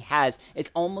gold that he has,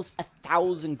 it's almost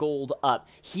 1,000 gold up.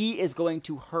 He is going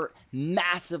to hurt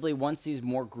massively once these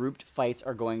more grouped fights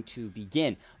are going to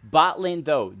begin. Bot lane,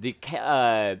 though, the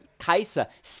Kaisa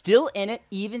still in it,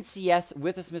 even CS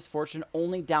with this misfortune,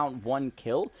 only down 1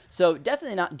 kill. So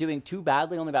definitely not doing too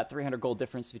badly, only about 300 gold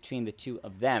difference between the two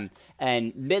of them.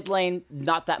 And mid lane,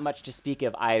 not that much to speak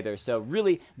of either. So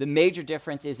really, the major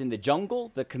difference is in the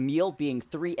jungle, the Camille being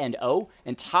 3-0,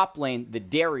 and top lane, the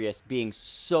Darius being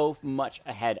so much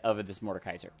ahead of this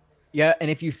Mordekaiser. Yeah,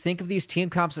 and if you think of these team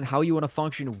comps and how you want to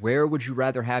function, where would you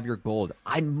rather have your gold?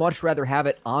 I'd much rather have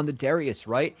it on the Darius,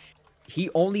 right? He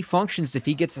only functions if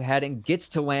he gets ahead and gets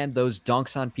to land those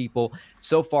dunks on people.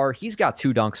 So far, he's got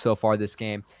 2 dunks so far this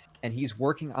game, and he's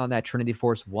working on that Trinity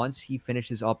Force. Once he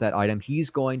finishes up that item, he's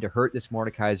going to hurt this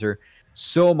Mordekaiser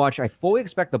so much. I fully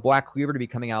expect the Black Cleaver to be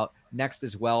coming out next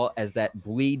as well, as that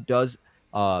bleed does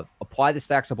apply the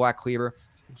stacks of Black Cleaver.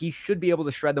 He should be able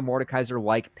to shred the Mordekaiser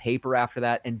like paper after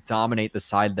that and dominate the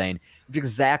side lane, which is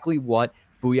exactly what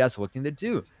Booyah's looking to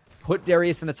do. Put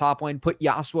Darius in the top lane, put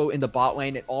Yasuo in the bot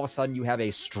lane, and all of a sudden you have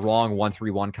a strong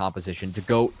 1-3-1 composition to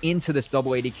go into this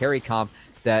double AD carry comp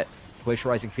that Glacial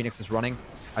Rising Phoenix is running.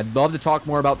 I'd love to talk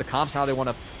more about the comps, how they want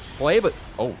to play, but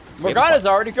Morgana's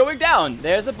already going down.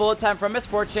 There's a bullet time from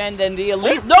Misfortune, then the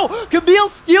Elise. No! Camille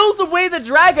steals away the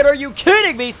dragon. Are you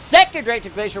kidding me? Second Drake to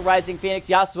Glacial Rising Phoenix.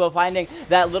 Yasuo finding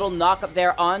that little knock up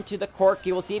there onto the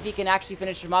Corki. We'll see if he can actually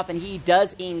finish him off, and he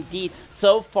does indeed.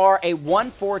 So far, a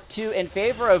 1-4-2 in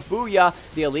favor of Booyah.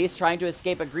 The Elise trying to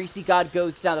escape. A Greasy God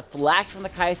goes down. The flash from the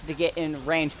Kai'Sa to get in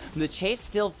range. The chase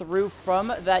still through from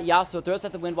that Yasuo. Throws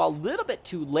out the wind wall. A little bit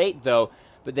too late, though.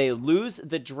 But they lose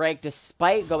the Drake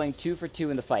despite going 2 for 2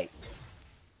 in the fight.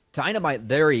 Dynamite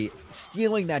Larry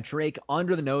stealing that Drake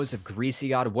under the nose of Greasy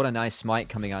God. What a nice smite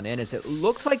coming on in, as it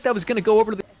looked like that was going to go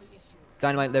over to the...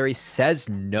 Dynamite Larry says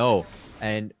no.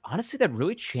 And honestly, that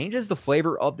really changes the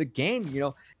flavor of the game. You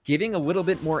know, giving a little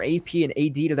bit more AP and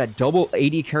AD to that double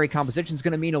AD carry composition is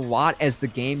going to mean a lot as the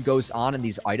game goes on and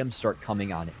these items start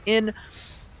coming on in.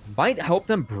 Might help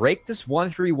them break this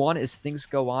 1-3-1 as things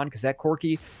go on, because that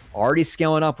Corki already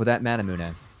scaling up with that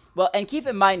Manamune. Well, and keep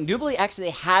in mind, Nubly actually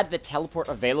had the teleport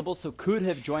available, so could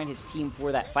have joined his team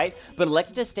for that fight, but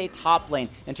elected to stay top lane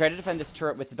and try to defend this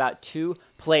turret with about 2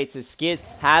 plates. As Skiz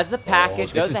has the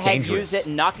package, goes ahead, use it,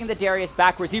 knocking the Darius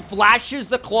backwards. He flashes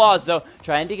the claws, though,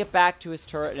 trying to get back to his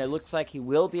turret, and it looks like he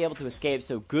will be able to escape,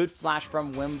 so good flash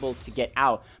from Wimbles to get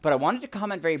out. But I wanted to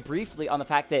comment very briefly on the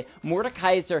fact that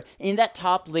Mordekaiser in that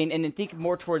top lane, and then think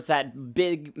more towards that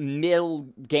big middle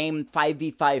game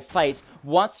 5v5 fights,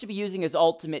 wants to be using his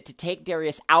ultimate to take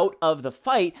Darius out of the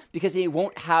fight because he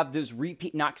won't have those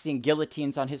repeat Noxian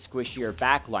guillotines on his squishier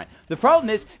backline. The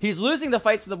problem is he's losing the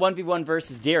fights in the 1v1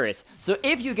 versus Darius. So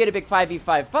if you get a big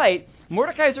 5v5 fight,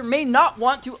 Mordekaiser may not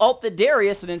want to ult the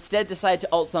Darius and instead decide to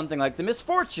ult something like the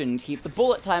Misfortune, keep the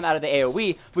bullet time out of the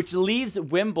AoE, which leaves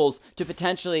Wimbles to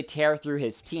potentially tear through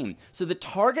his team. So the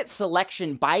target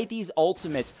selection by these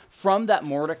ultimates from that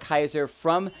Mordekaiser,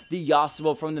 from the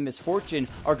Yasuo, from the Misfortune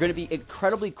are going to be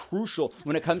incredibly crucial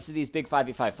when it comes to these big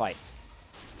 5v5 fights.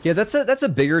 Yeah, that's a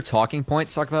bigger talking point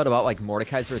to talk about like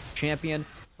Mordekaiser as champion.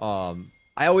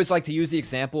 I always like to use the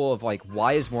example of like,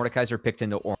 why is Mordekaiser picked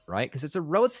into Ornn, right? Because it's a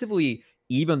relatively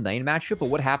even lane matchup, but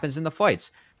what happens in the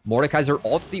fights? Mordekaiser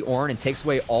ults the Ornn and takes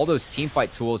away all those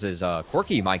teamfight tools as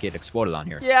Corki might get exploded on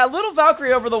here. Yeah, little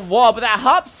Valkyrie over the wall, but that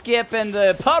hop skip and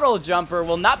the puddle jumper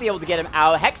will not be able to get him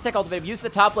out. Hextech ultimate use the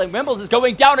top lane. Wimbles is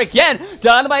going down again.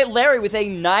 Dynamite Larry with a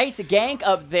nice gank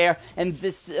up there, and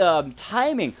this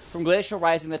timing from Glacial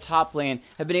Rising the top lane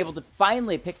have been able to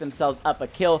finally pick themselves up a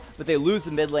kill, but they lose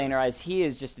the mid laner as he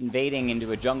is just invading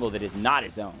into a jungle that is not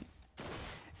his own.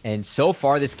 And so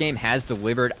far, this game has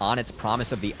delivered on its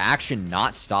promise of the action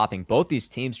not stopping. Both these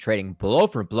teams trading blow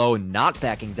for blow, not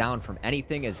backing down from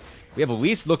anything, as we have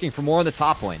Elise looking for more on the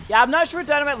top lane. Yeah, I'm not sure what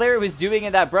Dynamite Larry was doing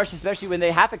in that brush, especially when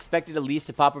they half expected Elise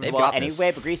to pop over the wall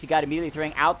anyway, but Greasy got immediately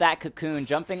throwing out that cocoon,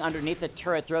 jumping underneath the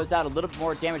turret, throws out a little bit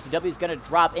more damage. The W is going to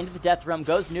drop into the Death Realm,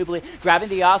 goes Nubly, grabbing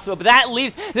the Yasuo, but that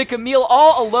leaves the Camille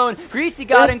all alone. Greasy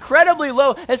got incredibly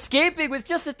low, escaping with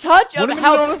just a touch of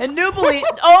health, and Nubly,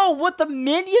 what the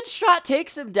minion shot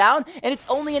takes him down, and it's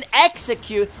only an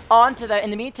execute onto that.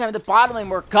 In the meantime, the bottom lane,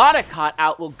 Morgana caught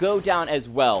out, will go down as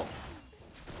well.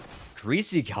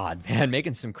 Greasy God, man,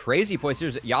 making some crazy points.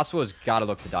 Yasuo's got to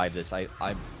look to dive this.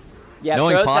 Yeah,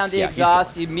 throws down the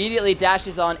exhaust, immediately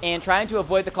dashes on in, trying to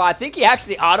avoid the claw. I think he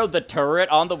actually autoed the turret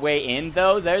on the way in,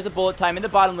 though. There's a bullet time in the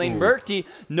bottom lane. Murkty,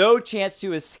 no chance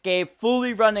to escape,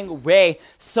 fully running away.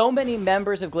 So many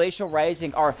members of Glacial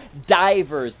Rising are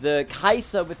divers. The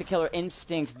Kai'Sa with the killer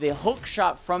instinct, the hook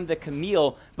shot from the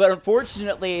Camille, but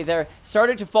unfortunately, they're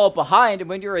starting to fall behind, and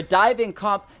when you're a diving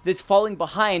comp that's falling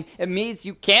behind, it means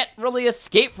you can't really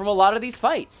escape from a lot of these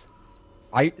fights.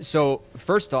 So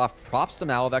first off, props to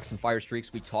Malavex and Fire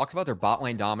Streaks. We talked about their bot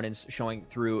lane dominance showing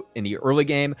through in the early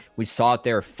game. We saw it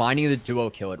there, finding the duo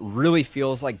kill. It really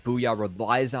feels like Booyah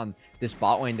relies on this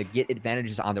bot lane to get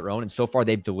advantages on their own, and so far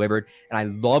they've delivered. And I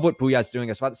love what Booyah's doing.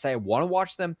 I was about to say, I want to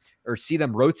watch them or see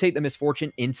them rotate the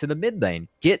Misfortune into the mid lane.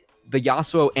 Get the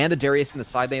Yasuo and the Darius in the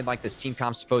side lane like this team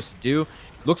comp's supposed to do.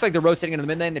 Looks like they're rotating into the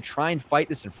mid lane to try and fight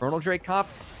this Infernal Drake comp.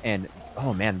 And,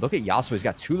 oh man, look at Yasuo. He's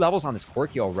got 2 levels on this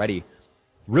Corki already.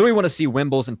 Really want to see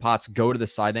Wimbles and Potts go to the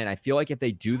side lane. I feel like if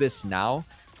they do this now,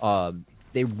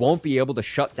 they won't be able to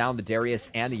shut down the Darius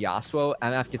and the Yasuo.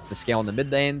 MF gets to scale in the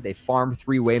mid lane. They farm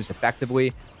 3 waves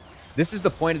effectively. This is the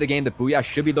point of the game that Booyah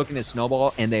should be looking to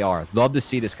snowball, and they are. Love to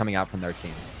see this coming out from their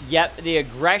team. Yep, the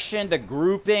aggression, the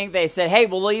grouping. They said, hey,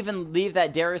 we'll even leave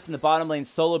that Darius in the bottom lane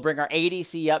solo, bring our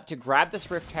ADC up to grab this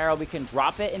Rift Herald. We can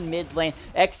drop it in mid lane,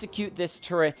 execute this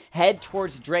turret, head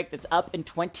towards Drake that's up in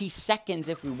 20 seconds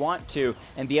if we want to,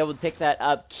 and be able to pick that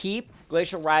up. Keep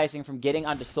Glacial Rising from getting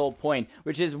onto Soul Point,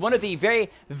 which is one of the very,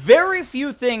 very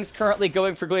few things currently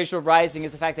going for Glacial Rising,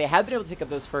 is the fact they have been able to pick up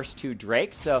those first 2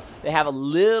 Drakes, so they have a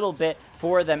little bit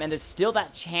for them, and there's still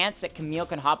that chance that Camille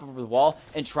can hop over the wall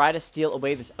and try to steal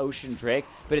away this Ocean Drake,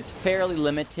 but it's fairly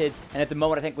limited, and at the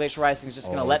moment I think Glacial Rising is just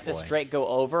going to let this Drake go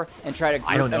over and try to group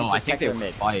I don't know. and I think they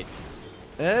mid. fight.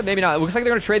 Maybe not. It looks like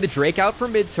they're going to trade the Drake out for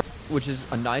mid turret, which is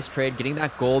a nice trade, getting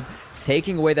that gold,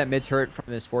 taking away that mid turret from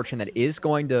Misfortune that is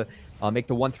going to make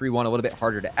the 1-3-1 a little bit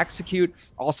harder to execute.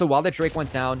 Also, while that Drake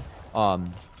went down,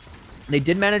 they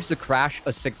did manage to crash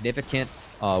a significant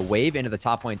wave into the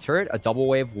top lane turret. A double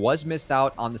wave was missed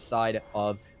out on the side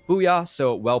of Booyah,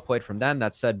 so well played from them.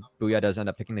 That said, Booyah does end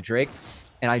up picking the Drake.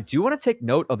 And I do want to take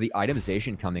note of the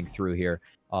itemization coming through here.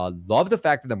 Love the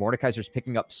fact that the Mordekaiser's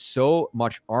picking up so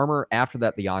much armor after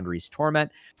that Liandry's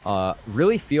Torment.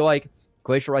 Really feel like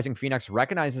Glacial Rising Phoenix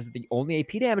recognizes that the only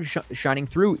AP damage shining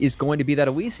through is going to be that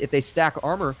Elise. If they stack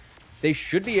armor, they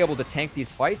should be able to tank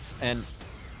these fights. And,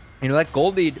 you know, that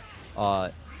gold lead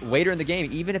later in the game,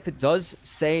 even if it does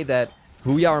say that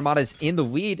Booyah Armada is in the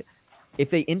lead, if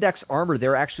they index armor,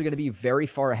 they're actually going to be very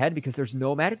far ahead because there's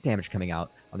no magic damage coming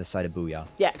out on the side of Booyah.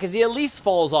 Yeah, because the Elise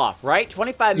falls off, right?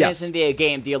 25 minutes into the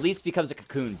game, the Elise becomes a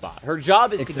cocoon bot. Her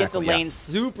job is to get the lane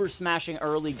super smashing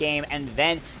early game, and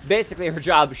then basically her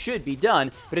job should be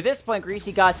done. But at this point,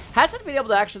 Greasy God hasn't been able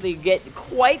to actually get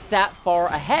quite that far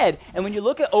ahead. And when you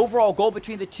look at overall goal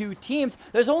between the two teams,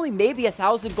 there's only maybe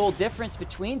 1,000 gold difference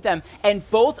between them. And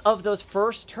both of those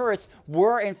first turrets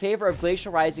were in favor of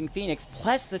Glacial Rising Phoenix,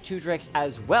 plus the 2 Drakes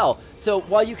as well. So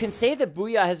while you can say that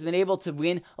Booyah has been able to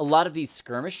win a lot of these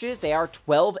skirmishes, they are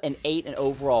 12 and 8 in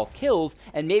overall kills,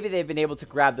 and maybe they've been able to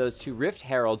grab those 2 Rift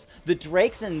Heralds. The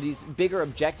Drakes and these bigger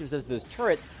objectives as those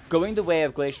turrets going the way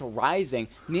of Glacial Rising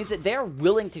means that they're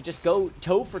willing to just go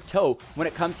toe for toe when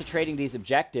it comes to trading these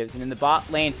objectives. And in the bot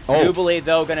lane, Nubilee,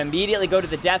 though, going to immediately go to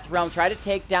the Death Realm, try to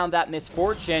take down that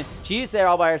Misfortune. She's there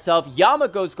all by herself. Yama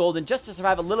goes golden just to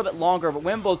survive a little bit longer, but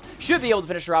Wimbles should be able to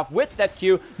finish her off with that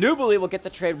Q. Nubilee will get the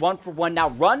trade 1-for-1. Now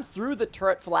run through the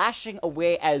turret, flashing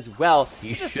away as well. He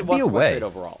so just should a be 1-for-1 away. trade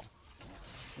overall.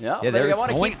 Yeah, they're they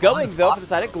want to keep going, though, for the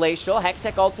side of Glacial.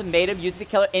 Hextech Ultimatum using the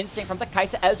Killer Instinct from the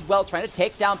Kai'Sa as well, trying to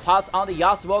take down pots on the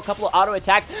Yasuo. A couple of auto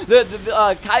attacks.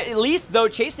 Elise, though,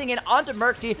 chasing in onto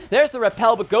Murkty. There's the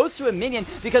repel, but goes to a minion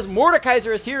because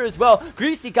Mordekaiser is here as well.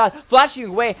 Greasy God flashing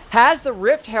away, has the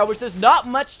Rift Herald, which there's not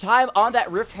much time on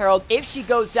that Rift Herald. If she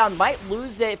goes down, might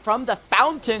lose it from the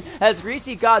fountain as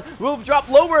Greasy God will drop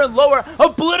lower and lower.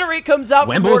 Obliterate comes out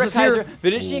from Mordekaiser,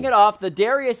 finishing it off. The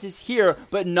Darius is here,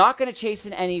 but not going to chase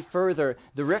in any further.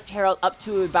 The Rift Herald up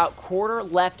to about quarter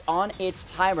left on its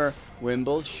timer.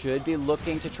 Wimbles should be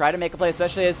looking to try to make a play,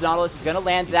 especially as Nautilus is going to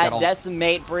land that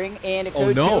Decimate, bring in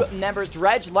a two members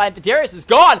Dredge line. The Darius is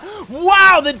gone.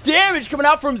 Wow, the damage coming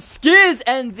out from Skiz,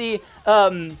 and the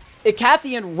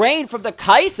Icathian Rain from the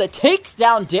Kai'Sa takes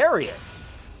down Darius.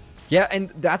 Yeah, and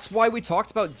that's why we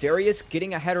talked about Darius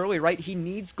getting ahead early, right? He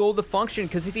needs gold to function,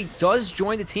 because if he does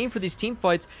join the team for these team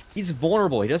fights, he's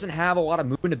vulnerable. He doesn't have a lot of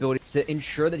movement abilities to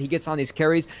ensure that he gets on these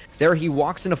carries. There he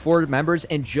walks into 4 members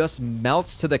and just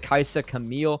melts to the Kai'Sa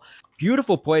Camille.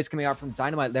 Beautiful plays coming out from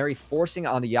Dynamite Larry, forcing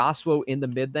on the Yasuo in the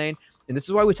mid lane. And this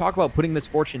is why we talk about putting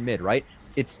Misfortune mid, right?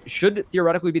 It should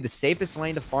theoretically be the safest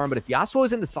lane to farm, but if Yasuo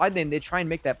is in the side lane, they try and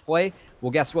make that play.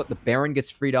 Well, guess what? The Baron gets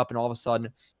freed up, and all of a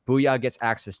sudden, Booyah gets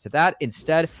access to that.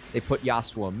 Instead, they put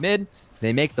Yasuo mid.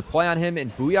 They make the play on him,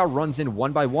 and Booyah runs in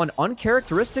 1-by-1.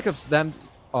 Uncharacteristic of them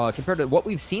compared to what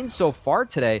we've seen so far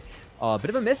today. Bit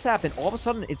of a mishap, and all of a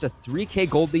sudden, it's a 3k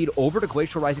gold lead over to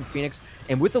Glacial Rising Phoenix.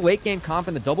 And with the late game comp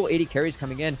and the double 80 carries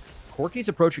coming in, Corki's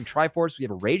approaching Triforce. We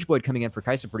have a Rage Blade coming in for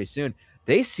Kai'Sa pretty soon.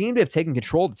 They seem to have taken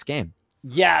control of this game.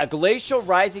 Yeah, Glacial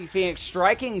Rising Phoenix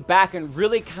striking back and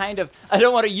really kind of, I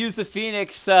don't want to use the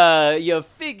Phoenix,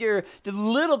 figure a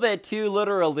little bit too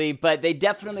literally, but they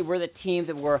definitely were the team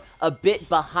that were a bit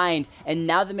behind, and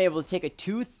now they've been able to take a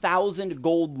 2,000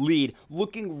 gold lead,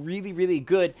 looking really, really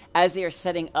good as they are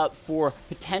setting up for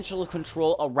potential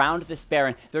control around this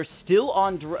Baron. They're still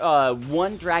on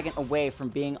 1 dragon away from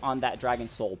being on that Dragon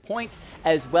Soul point,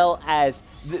 as well as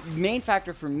the main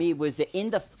factor for me was that in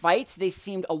the fights, they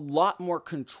seemed a lot more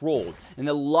controlled and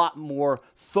a lot more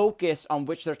focused on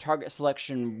which their target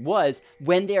selection was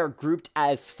when they are grouped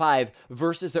as 5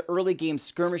 versus the early game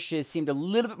skirmishes seemed a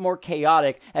little bit more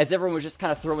chaotic as everyone was just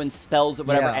kind of throwing spells at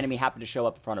whatever enemy happened to show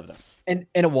up in front of them. And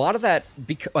a lot of that,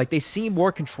 like, they seem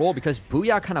more control because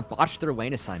Booyah kind of botched their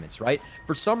lane assignments, right?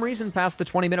 For some reason, past the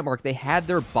 20-minute mark, they had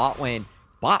their bot lane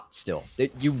bot still.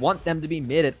 You want them to be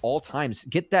mid at all times.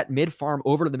 Get that mid farm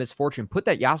over to the Misfortune. Put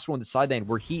that Yasuo in the side lane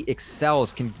where he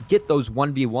excels, can get those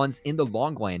 1v1s in the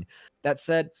long lane. That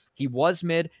said, he was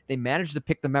mid. They managed to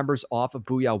pick the members off of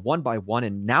Booyah one by one,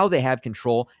 and now they have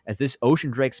control as this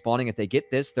Ocean Drake spawning. If they get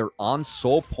this, they're on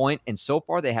Soul Point, and so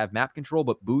far they have map control,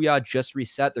 but Booyah just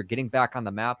reset. They're getting back on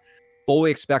the map. Fully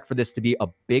expect for this to be a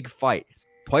big fight.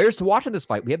 Players to watch in this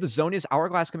fight. We have the Zonia's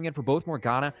Hourglass coming in for both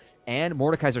Morgana and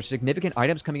Mordekaiser. Significant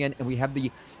items coming in, and we have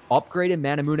the upgraded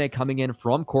Manamune coming in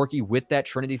from Corki with that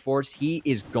Trinity Force. He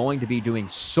is going to be doing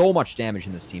so much damage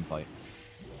in this team fight.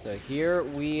 So here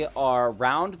we are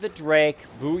round the Drake.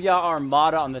 Booyah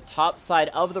Armada on the top side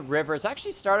of the river. It's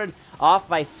actually started off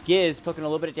by Skiz, poking a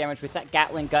little bit of damage with that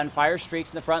Gatling gun. Fire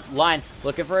streaks in the front line.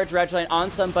 Looking for a dredge lane on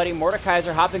somebody.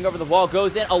 Mordekaiser hopping over the wall.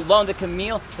 Goes in alone.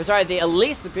 The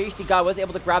Elise, the Greasy God, was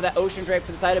able to grab that Ocean Drake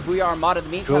from the side of Booyah Armada. In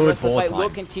the meantime, the rest of the fight will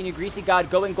continue. Greasy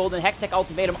God going golden. Hextech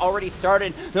ultimatum already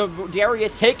started.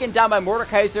 Darius taken down by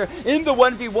Mordekaiser in the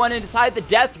 1v1 inside the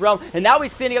Death Realm. And now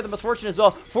he's cleaning up the Misfortune as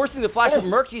well, forcing the flash from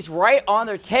Merc. He's right on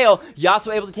their tail.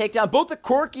 Yasuo able to take down both the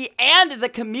Corki and the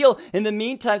Camille in the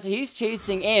meantime, so he's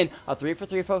chasing in. A 3 for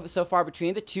 3 so far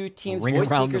between the two teams.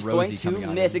 Voidseeker's going to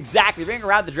miss. Exactly. Ring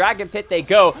around the Dragon Pit they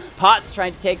go. Potts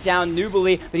trying to take down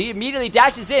Nubili, but he immediately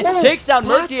dashes in, takes down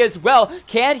Murky as well.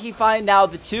 Can he find now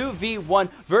the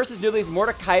 2v1 versus Nubili's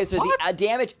Mordekaiser? The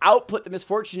damage output the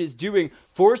Misfortune is doing,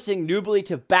 forcing Nubili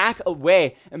to back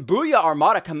away. And Booyah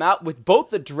Armada come out with both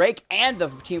the Drake and the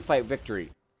team fight victory.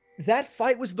 That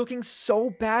fight was looking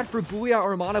so bad for Booyah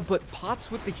Armada, but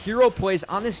Potts with the hero plays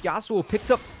on this Yasuo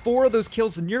picked up 4 of those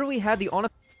kills, nearly had the on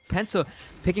Penta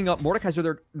picking up Mordekaiser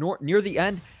there near the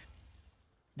end.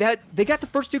 They got the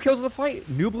first 2 kills of the fight.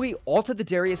 Nubili ulted the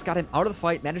Darius, got him out of the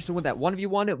fight, managed to win that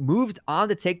 1v1, moved on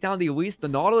to take down the Elise. The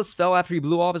Nautilus fell after he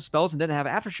blew off his spells and didn't have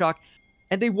Aftershock,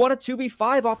 and they won a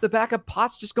 2v5 off the back of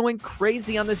Potts just going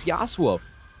crazy on this Yasuo.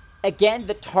 Again,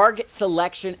 the target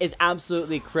selection is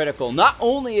absolutely critical. Not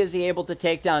only is he able to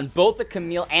take down both the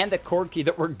Camille and the Corki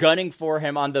that were gunning for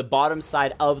him on the bottom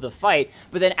side of the fight,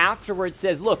 but then afterwards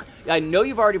says, look, I know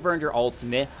you've already burned your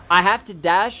ultimate. I have to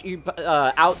dash you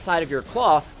outside of your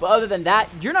claw, but other than that,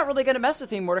 you're not really going to mess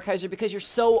with me, Mordekaiser, because you're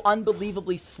so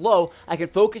unbelievably slow. I can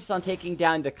focus on taking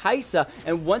down the Kai'Sa,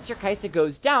 and once your Kai'Sa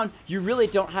goes down, you really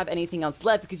don't have anything else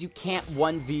left because you can't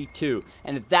 1v2.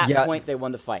 And at that point, they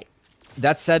won the fight.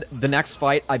 That said, the next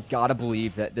fight, I've got to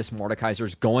believe that this Mordekaiser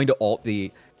is going to ult the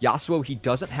Yasuo. He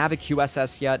doesn't have a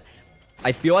QSS yet.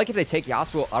 I feel like if they take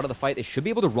Yasuo out of the fight, they should be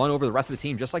able to run over the rest of the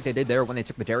team, just like they did there when they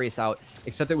took the Darius out,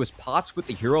 except it was Potts with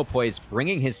the hero plays,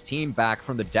 bringing his team back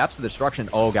from the depths of destruction.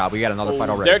 Oh god, we got another fight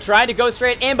already. They're trying to go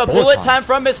straight in, but bullet time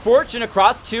from Misfortune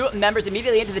across 2 members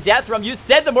immediately into the Death Realm. You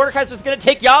said the Mordekaiser was going to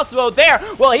take Yasuo there.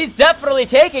 Well, he's definitely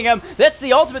taking him. That's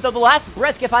the ultimate, though, the last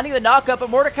breath, finding the knockup,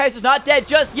 but Mordekaiser's not dead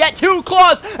just yet. 2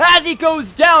 claws as he goes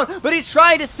down, but he's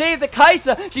trying to save the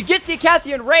Kai'Sa. She gets the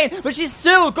Acathian Rain, but she's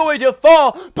still going to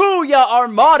fall. Booyah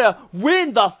Armada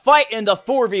win the fight in the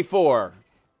 4v4.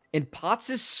 And Potts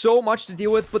is so much to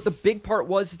deal with, but the big part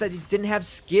was that he didn't have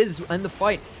Skiz in the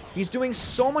fight. He's doing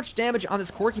so much damage on this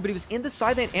Corki, but he was in the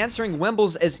side lane answering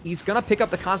Wimbles as he's going to pick up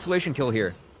the Constellation kill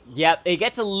here. Yep, it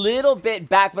gets a little bit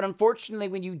back, but unfortunately,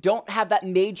 when you don't have that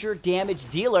major damage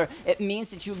dealer, it means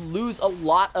that you lose a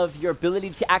lot of your ability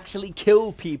to actually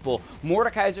kill people.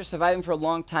 Mordekaiser surviving for a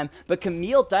long time, but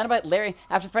Camille, Dynamite Larry,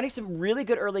 after finding some really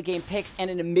good early game picks and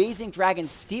an amazing Dragon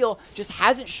Steel, just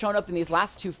hasn't shown up in these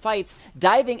last 2 fights,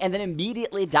 diving and then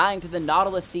immediately dying to the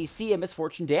Nautilus CC and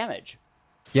Misfortune damage.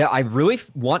 Yeah, I really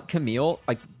want Camille.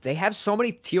 Like, they have so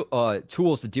many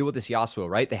tools to deal with this Yasuo,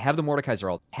 right? They have the Mordekaiser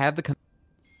ult, have the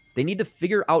They need to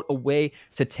figure out a way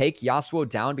to take Yasuo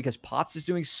down because Potts is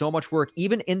doing so much work.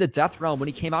 Even in the Death Realm, when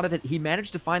he came out of it, he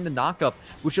managed to find the knockup,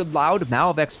 which allowed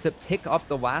Malvex to pick up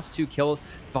the last 2 kills,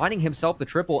 finding himself the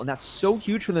triple, and that's so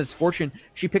huge for the Misfortune.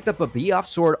 She picked up a B-off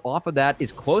sword off of that,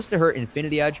 is close to her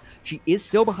Infinity Edge. She is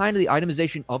still behind the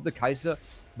itemization of the Kai'Sa,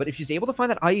 but if she's able to find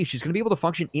that IE, she's going to be able to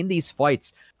function in these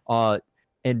fights.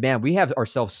 And man, we have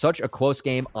ourselves such a close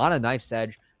game on a knife's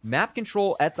edge. Map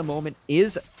control at the moment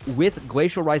is with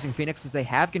Glacial Rising Phoenix, as they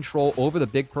have control over the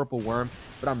big purple worm,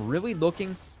 but I'm really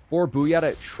looking for Booyah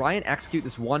to try and execute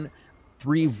this one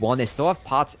 1-3-1. They still have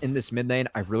Pots in this mid lane.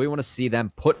 I really want to see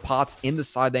them put Pots in the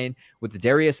side lane with the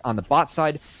Darius on the bot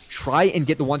side. Try and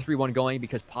get the 1-3-1 going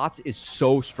because Pots is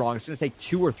so strong. It's going to take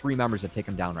 2 or 3 members to take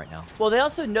him down right now. Well, they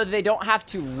also know that they don't have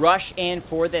to rush in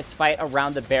for this fight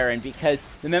around the Baron because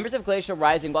the members of Glacial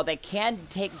Rising, while they can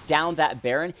take down that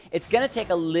Baron, it's going to take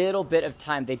a little bit of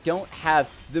time. They don't have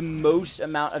the most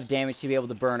amount of damage to be able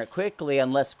to burn it quickly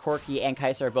unless Corki and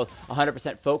Kai'Sa are both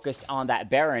 100% focused on that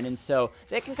Baron. And so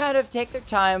they can kind of take their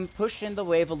time, push in the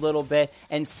wave a little bit,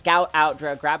 and scout out,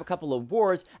 grab a couple of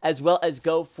wards, as well as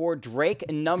go for Drake,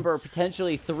 number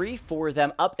potentially 3 for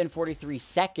them, up in 43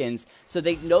 seconds. So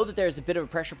they know that there's a bit of a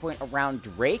pressure point around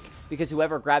Drake, because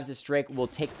whoever grabs this Drake will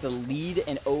take the lead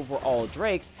in overall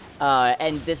Drakes.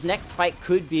 And this next fight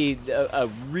could be a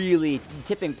really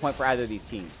tipping point for either of these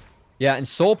teams. Yeah, and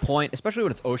Soul Point, especially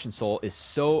when it's Ocean Soul, is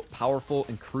so powerful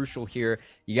and crucial here.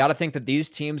 You got to think that these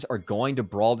teams are going to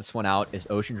brawl this one out as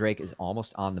Ocean Drake is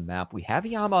almost on the map. We have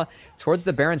Yama towards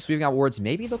the Baron sweeping out wards,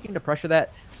 maybe looking to pressure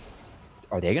that.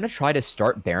 Are they going to try to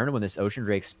start Baron when this Ocean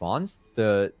Drake spawns?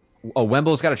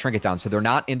 Wemble's got to Trinket down, so they're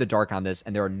not in the dark on this,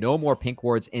 and there are no more pink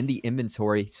wards in the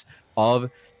inventories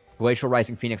of Glacial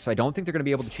Rising Phoenix, so I don't think they're going to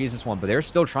be able to cheese this one, but they're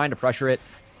still trying to pressure it.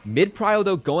 Mid-prio,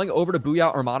 though, going over to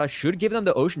Booyah Armada should give them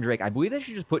the Ocean Drake. I believe they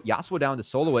should just put Yasuo down to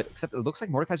solo it, except it looks like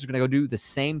Mordekaiser's going to go do the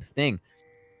same thing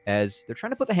as they're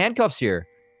trying to put the handcuffs here.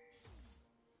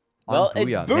 Well,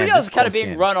 Booyah's kind of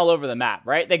being run all over the map,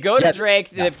 right? They go to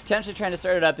Drake. They're potentially trying to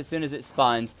start it up as soon as it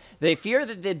spawns. They fear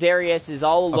that the Darius is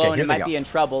all alone and might be in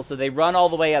trouble, so they run all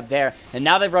the way up there. And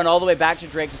now they've run all the way back to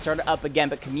Drake to start it up again.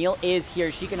 But Camille is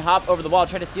here. She can hop over the wall,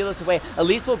 try to steal this away.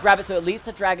 Elise will grab it, so at least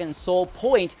the Dragon Soul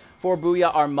point for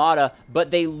Booyah Armada,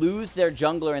 but they lose their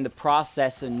jungler in the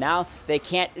process, so now they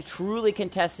can't truly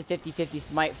contest the 50-50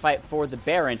 smite fight for the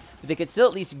Baron, but they could still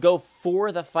at least go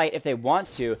for the fight if they want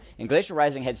to, and Glacial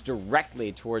Rising heads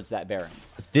directly towards that Baron.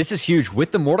 This is huge.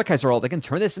 With the Mordekaiser ult, they can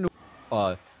turn this into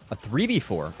a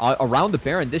 3v4 around the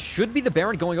Baron. This should be the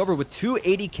Baron going over with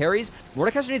 280 carries.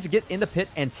 Mordekaiser needs to get in the pit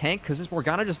and tank because this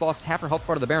Morgana just lost half her health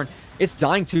part of the Baron. It's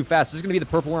dying too fast. This is going to be the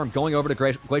Purple Worm going over to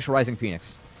Glacial Rising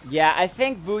Phoenix. Yeah, I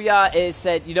think Booyah is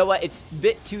said, you know what, it's a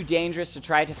bit too dangerous to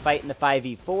try to fight in the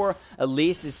 5v4.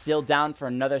 Elise is still down for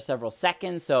another several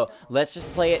seconds, so let's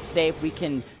just play it safe. We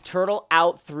can turtle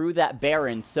out through that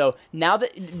Baron. So now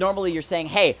that normally you're saying,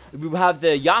 hey, we have the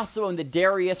Yasuo and the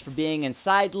Darius for being in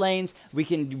side lanes, we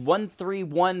can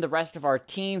 1-3-1 the rest of our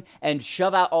team and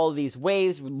shove out all of these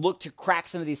waves, we look to crack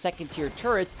some of these second-tier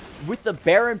turrets. With the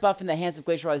Baron buff in the hands of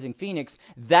Glacial Rising Phoenix,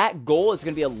 that goal is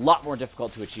going to be a lot more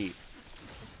difficult to achieve.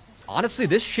 Honestly,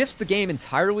 this shifts the game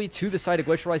entirely to the side of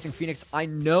Glacial Rising Phoenix. I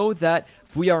know that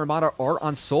Booyah Armada are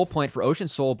on Soul Point for Ocean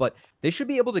Soul, but they should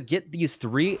be able to get these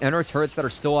 3 inner turrets that are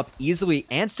still up easily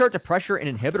and start to pressure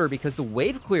an inhibitor because the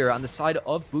wave clear on the side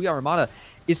of Booyah Armada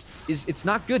it's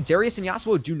not good. Darius and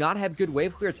Yasuo do not have good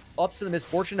wave clear. It's up to the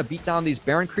Misfortune to beat down these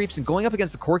Baron creeps, and going up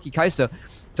against the Corki Kai'Sa,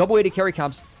 double 80 carry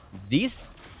comps, these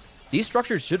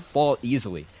structures should fall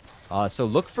easily. So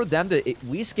look for them to at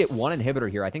least get 1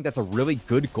 inhibitor here. I think that's a really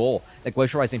good goal that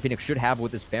Glacial Rising Phoenix should have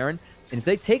with this Baron. And if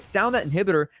they take down that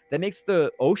inhibitor, that makes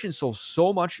the Ocean Soul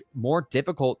so much more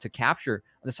difficult to capture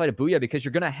on the side of Booyah because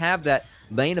you're going to have that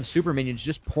lane of super minions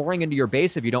just pouring into your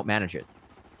base if you don't manage it.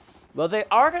 Well, they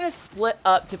are going to split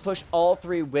up to push all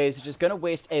 3 waves, which is going to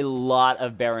waste a lot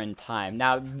of Baron time.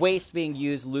 Now, waste being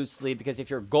used loosely because if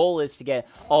your goal is to get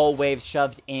all waves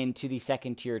shoved into the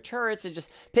second-tier turrets and just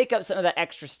pick up some of that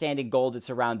extra standing gold that's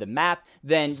around the map,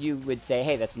 then you would say,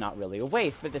 hey, that's not really a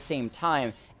waste. But at the same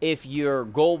time, if your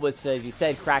goal was to, as you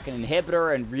said, crack an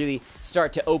inhibitor and really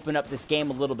start to open up this game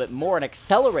a little bit more and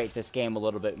accelerate this game a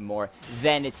little bit more,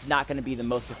 then it's not going to be the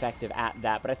most effective at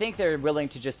that. But I think they're willing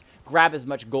to just grab as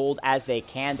much gold as they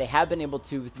can. They have been able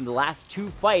to, within the last 2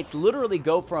 fights, literally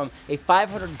go from a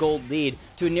 500 gold lead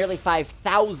to a nearly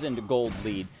 5,000 gold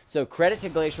lead. So credit to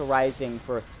Glacial Rising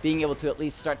for being able to at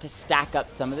least start to stack up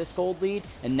some of this gold lead.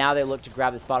 And now they look to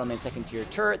grab this bottom lane second tier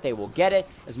turret. They will get it,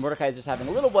 as Mordekaiser is just having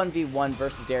a little 1v1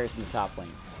 versus Darius in the top lane.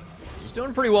 He's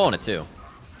doing pretty well in it, too.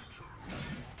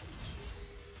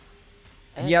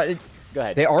 And yeah, go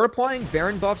ahead. They are applying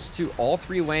Baron buffs to all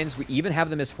 3 lanes. We even have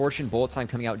the Misfortune Bullet Time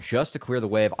coming out just to clear the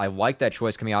wave. I like that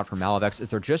choice coming out from Malavex, as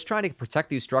they're just trying to protect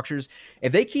these structures.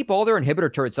 If they keep all their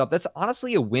inhibitor turrets up, that's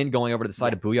honestly a win going over to the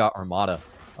side of Booyah Armada.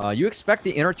 You expect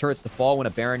the inner turrets to fall when a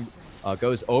Baron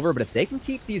goes over, but if they can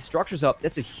keep these structures up,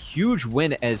 that's a huge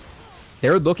win as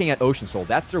they're looking at Ocean Soul.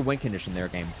 That's their win condition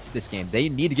this game. They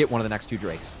need to get one of the next 2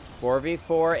 Drakes.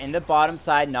 4v4 in the bottom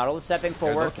side. Nautilus stepping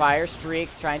forward. Fire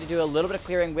Streaks trying to do a little bit of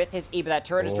clearing with his E, but that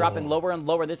turret is dropping lower and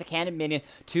lower. There's a cannon minion.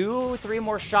 2-3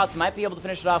 more shots might be able to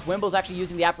finish it off. Wimble's actually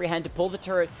using the apprehend to pull the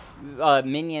turret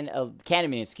cannon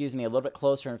minion, excuse me, a little bit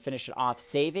closer and finish it off,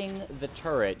 saving the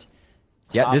turret.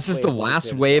 Yeah, this is the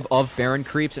last wave of Baron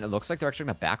creeps, and it looks like they're actually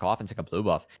going to back off and take a blue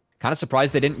buff. Kind of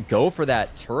surprised they didn't go for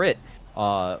that turret.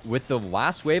 With the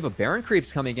last wave of Baron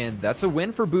creeps coming in, that's a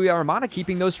win for Booyah Armada,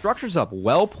 keeping those structures up.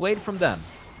 Well played from them.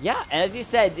 Yeah, as you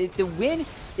said, the win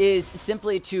is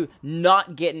simply to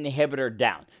not get an inhibitor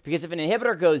down. Because if an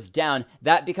inhibitor goes down,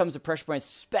 that becomes a pressure point,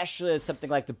 especially with something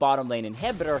like the bottom lane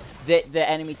inhibitor, that the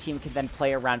enemy team can then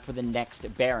play around for the next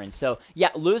Baron. So, yeah,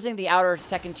 losing the outer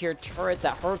second-tier turrets,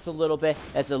 that hurts a little bit.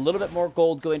 That's a little bit more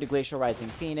gold going to Glacial Rising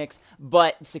Phoenix.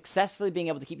 But successfully being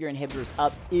able to keep your inhibitors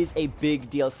up is a big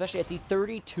deal, especially at the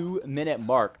 32-minute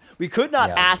mark. We could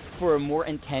not ask for a more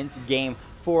intense game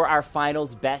for our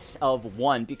finals best of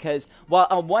one, because while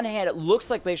on one hand it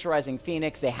looks like Glacial Rising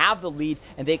Phoenix, they have the lead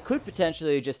and they could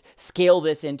potentially just scale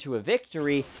this into a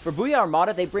victory, for Booyah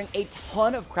Armada they bring a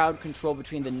ton of crowd control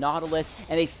between the Nautilus,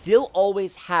 and they still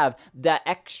always have that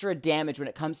extra damage when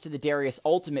it comes to the Darius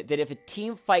ultimate, that if a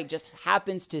team fight just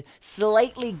happens to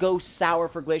slightly go sour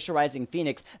for Glacial Rising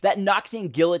Phoenix, that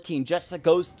Noxian Guillotine just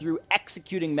goes through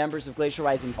executing members of Glacial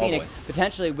Rising Phoenix,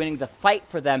 potentially winning the fight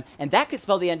for them, and that could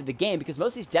spell the end of the game, because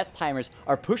most of these death timers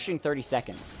are pushing 30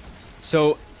 seconds.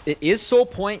 So it is soul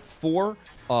point for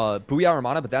Booyah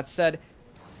Armada, but that said,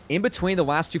 in between the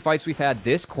last two fights we've had,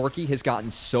 this Corki has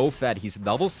gotten so fed. He's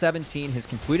level 17, has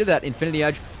completed that Infinity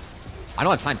Edge. I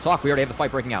don't have time to talk. We already have the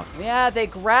fight breaking out. Yeah, they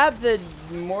grab the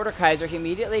Mordekaiser. He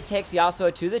immediately takes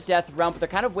Yasuo to the death realm, but they're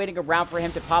kind of waiting around for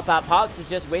him to pop out. Pops is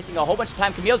just wasting a whole bunch of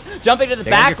time. Camille's jumping to the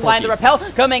back line. The rappel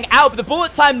coming out, but the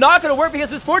bullet time not going to work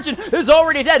because Misfortune is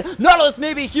already dead. Nautilus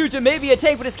may be huge and maybe a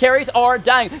tank, but his carries are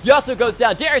dying. Yasuo goes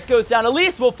down. Darius goes down.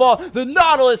 Elise will fall. The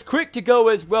Nautilus quick to go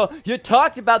as well. You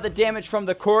talked about the damage from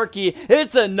the Corki.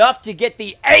 It's enough to get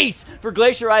the ace for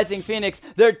Glacial Rising Phoenix.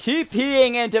 They're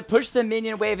TPing in to push the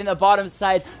minion wave in the bottom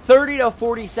side. 30 to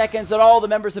 40 seconds on all the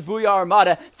members of Booyah Armada.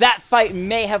 That fight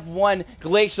may have won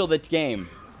Glacial the game.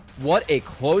 What a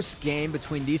close game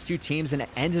between these two teams, and it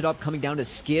ended up coming down to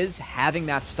Skiz having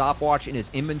that stopwatch in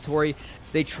his inventory.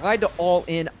 They tried to all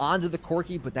in onto the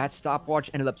Corki, but that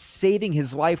stopwatch ended up saving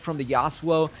his life from the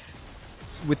Yasuo.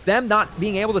 With them not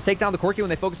being able to take down the Corki when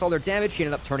they focused all their damage, he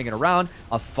ended up turning it around.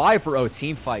 A 5-0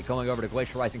 team fight going over to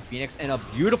Glacial Rising Phoenix, and a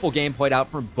beautiful game played out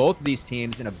from both of these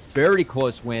teams in a very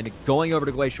close win going over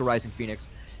to Glacial Rising Phoenix.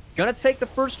 Gonna take the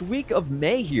first week of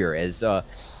May here as,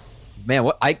 man,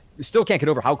 what I still can't get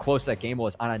over how close that game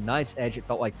was. On a knife's edge, it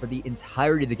felt like for the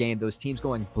entirety of the game, those teams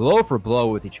going blow for blow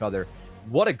with each other.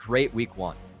 What a great week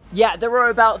one. Yeah, there were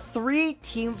about 3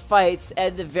 team fights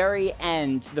at the very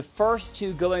end. The first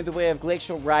 2 going the way of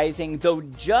Glacial Rising, though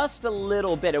just a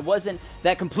little bit. It wasn't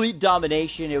that complete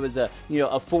domination. It was a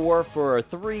 4 for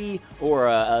 3 or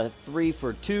a 3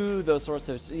 for 2. Those sorts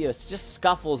of just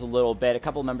scuffles a little bit. A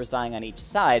couple members dying on each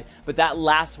side, but that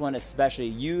last one especially,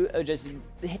 you just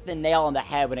hit the nail on the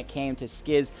head when it came to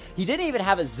Skiz. He didn't even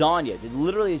have a Zhonya's. It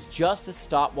literally is just a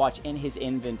stopwatch in his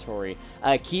inventory,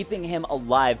 keeping him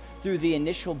alive through the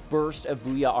initial burst of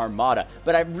Booyah Armada.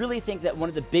 But I really think that one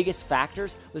of the biggest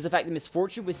factors was the fact that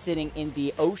Misfortune was sitting in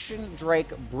the Ocean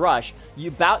Drake brush,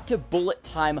 about to bullet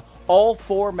time all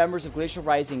 4 members of Glacial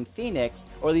Rising Phoenix,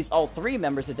 or at least all 3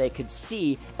 members that they could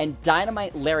see, and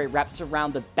Dynamite Larry wraps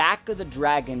around the back of the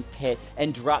Dragon Pit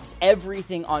and drops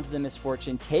everything onto the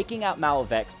Misfortune, taking out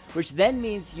Malvex, which then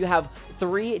means you have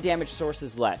 3 damage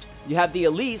sources left. You have the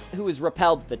Elise, who was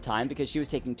repelled at the time because she was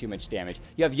taking too much damage.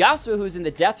 You have Yasuo, who's in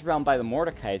the Death Realm by the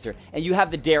Mordekaiser, and you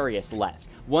have the Darius left.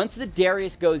 Once the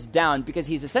Darius goes down, because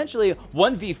he's essentially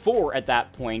 1v4 at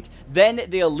that point, then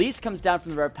the Elise comes down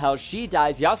from the rappel, she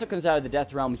dies, Yasuo comes out of the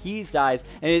Death Realm, he dies,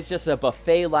 and it's just a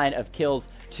buffet line of kills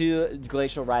to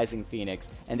Glacial Rising Phoenix,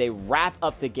 and they wrap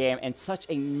up the game in such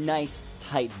a nice,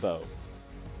 tight bow.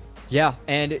 Yeah,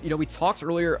 and, we talked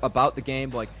earlier about the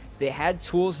game, like, they had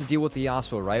tools to deal with the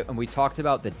Yasuo, right? And we talked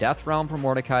about the Death Realm from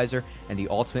Mordekaiser and the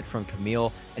ultimate from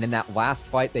Camille. And in that last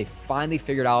fight, they finally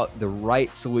figured out the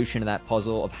right solution to that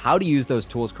puzzle of how to use those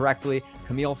tools correctly.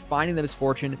 Camille finding the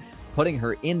Misfortune, putting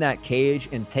her in that cage,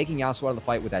 and taking Yasuo out of the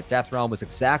fight with that Death Realm was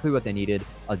exactly what they needed.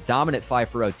 A dominant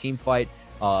 5-0 team fight.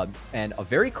 And a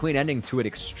very clean ending to an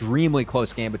extremely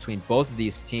close game between both of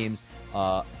these teams.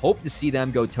 Hope to see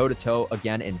them go toe-to-toe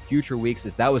again in future weeks,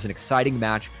 as that was an exciting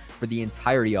match for the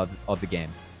entirety of the game.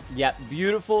 Yeah,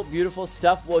 beautiful, beautiful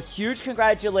stuff. Well, huge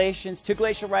congratulations to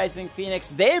Glacial Rising Phoenix.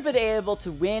 They've been able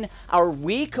to win our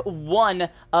week 1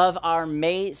 of our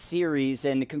May series,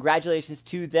 and congratulations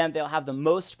to them. They'll have the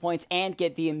most points and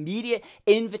get the immediate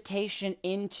invitation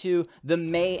into the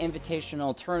May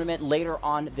Invitational Tournament later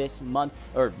on this month,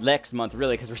 or next month,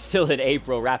 really, because we're still in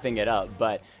April wrapping it up.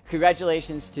 But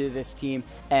congratulations to this team,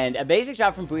 and a basic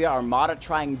job from Booyah Armada,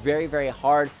 trying very, very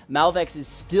hard. Malvex is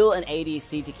still an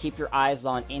ADC to keep your eyes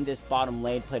on in this bottom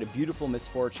lane, played a beautiful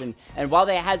Misfortune, and while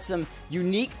they had some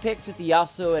unique picks with the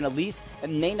Yasuo and Elise, it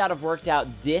may not have worked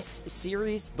out this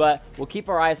series, but we'll keep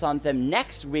our eyes on them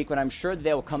next week when I'm sure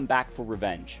they will come back for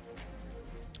revenge.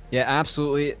 Yeah,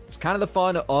 absolutely. It's kind of the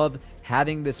fun of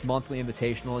having this monthly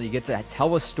invitational. You get to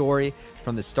tell a story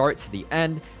from the start to the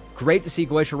end. Great to see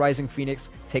Glacial Rising Phoenix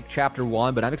take Chapter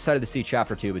 1, but I'm excited to see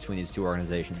Chapter 2 between these two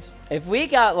organizations. If we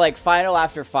got, like, final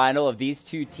after final of these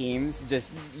two teams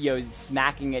just, you know,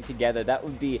 smacking it together, that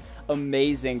would be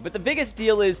amazing. But the biggest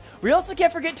deal is we also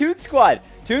can't forget Toon Squad.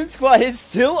 Toon Squad is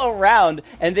still around,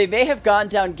 and they may have gone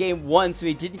down game 1, so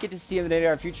we didn't get to see them in any of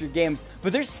our future games,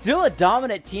 but they're still a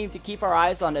dominant team to keep our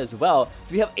eyes on as well.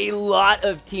 So we have a lot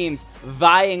of teams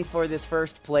vying for this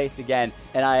first place again,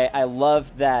 and I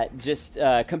love that just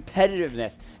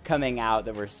competitiveness coming out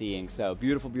that we're seeing. So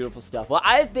beautiful, beautiful stuff. Well,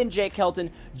 I've been Jake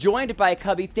Kelton, joined by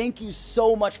Cubby. Thank you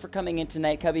so much for coming in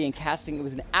tonight, Cubby, and casting. It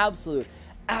was an absolute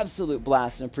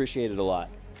blast, and appreciate it a lot.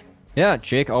 Yeah,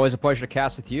 Jake, always a pleasure to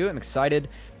cast with you. I'm excited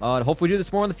to hopefully do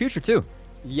this more in the future too.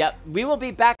 Yep, we will be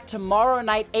back tomorrow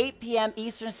night, 8 p.m.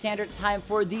 Eastern Standard Time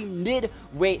for the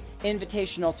Midweight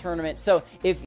Invitational Tournament. So if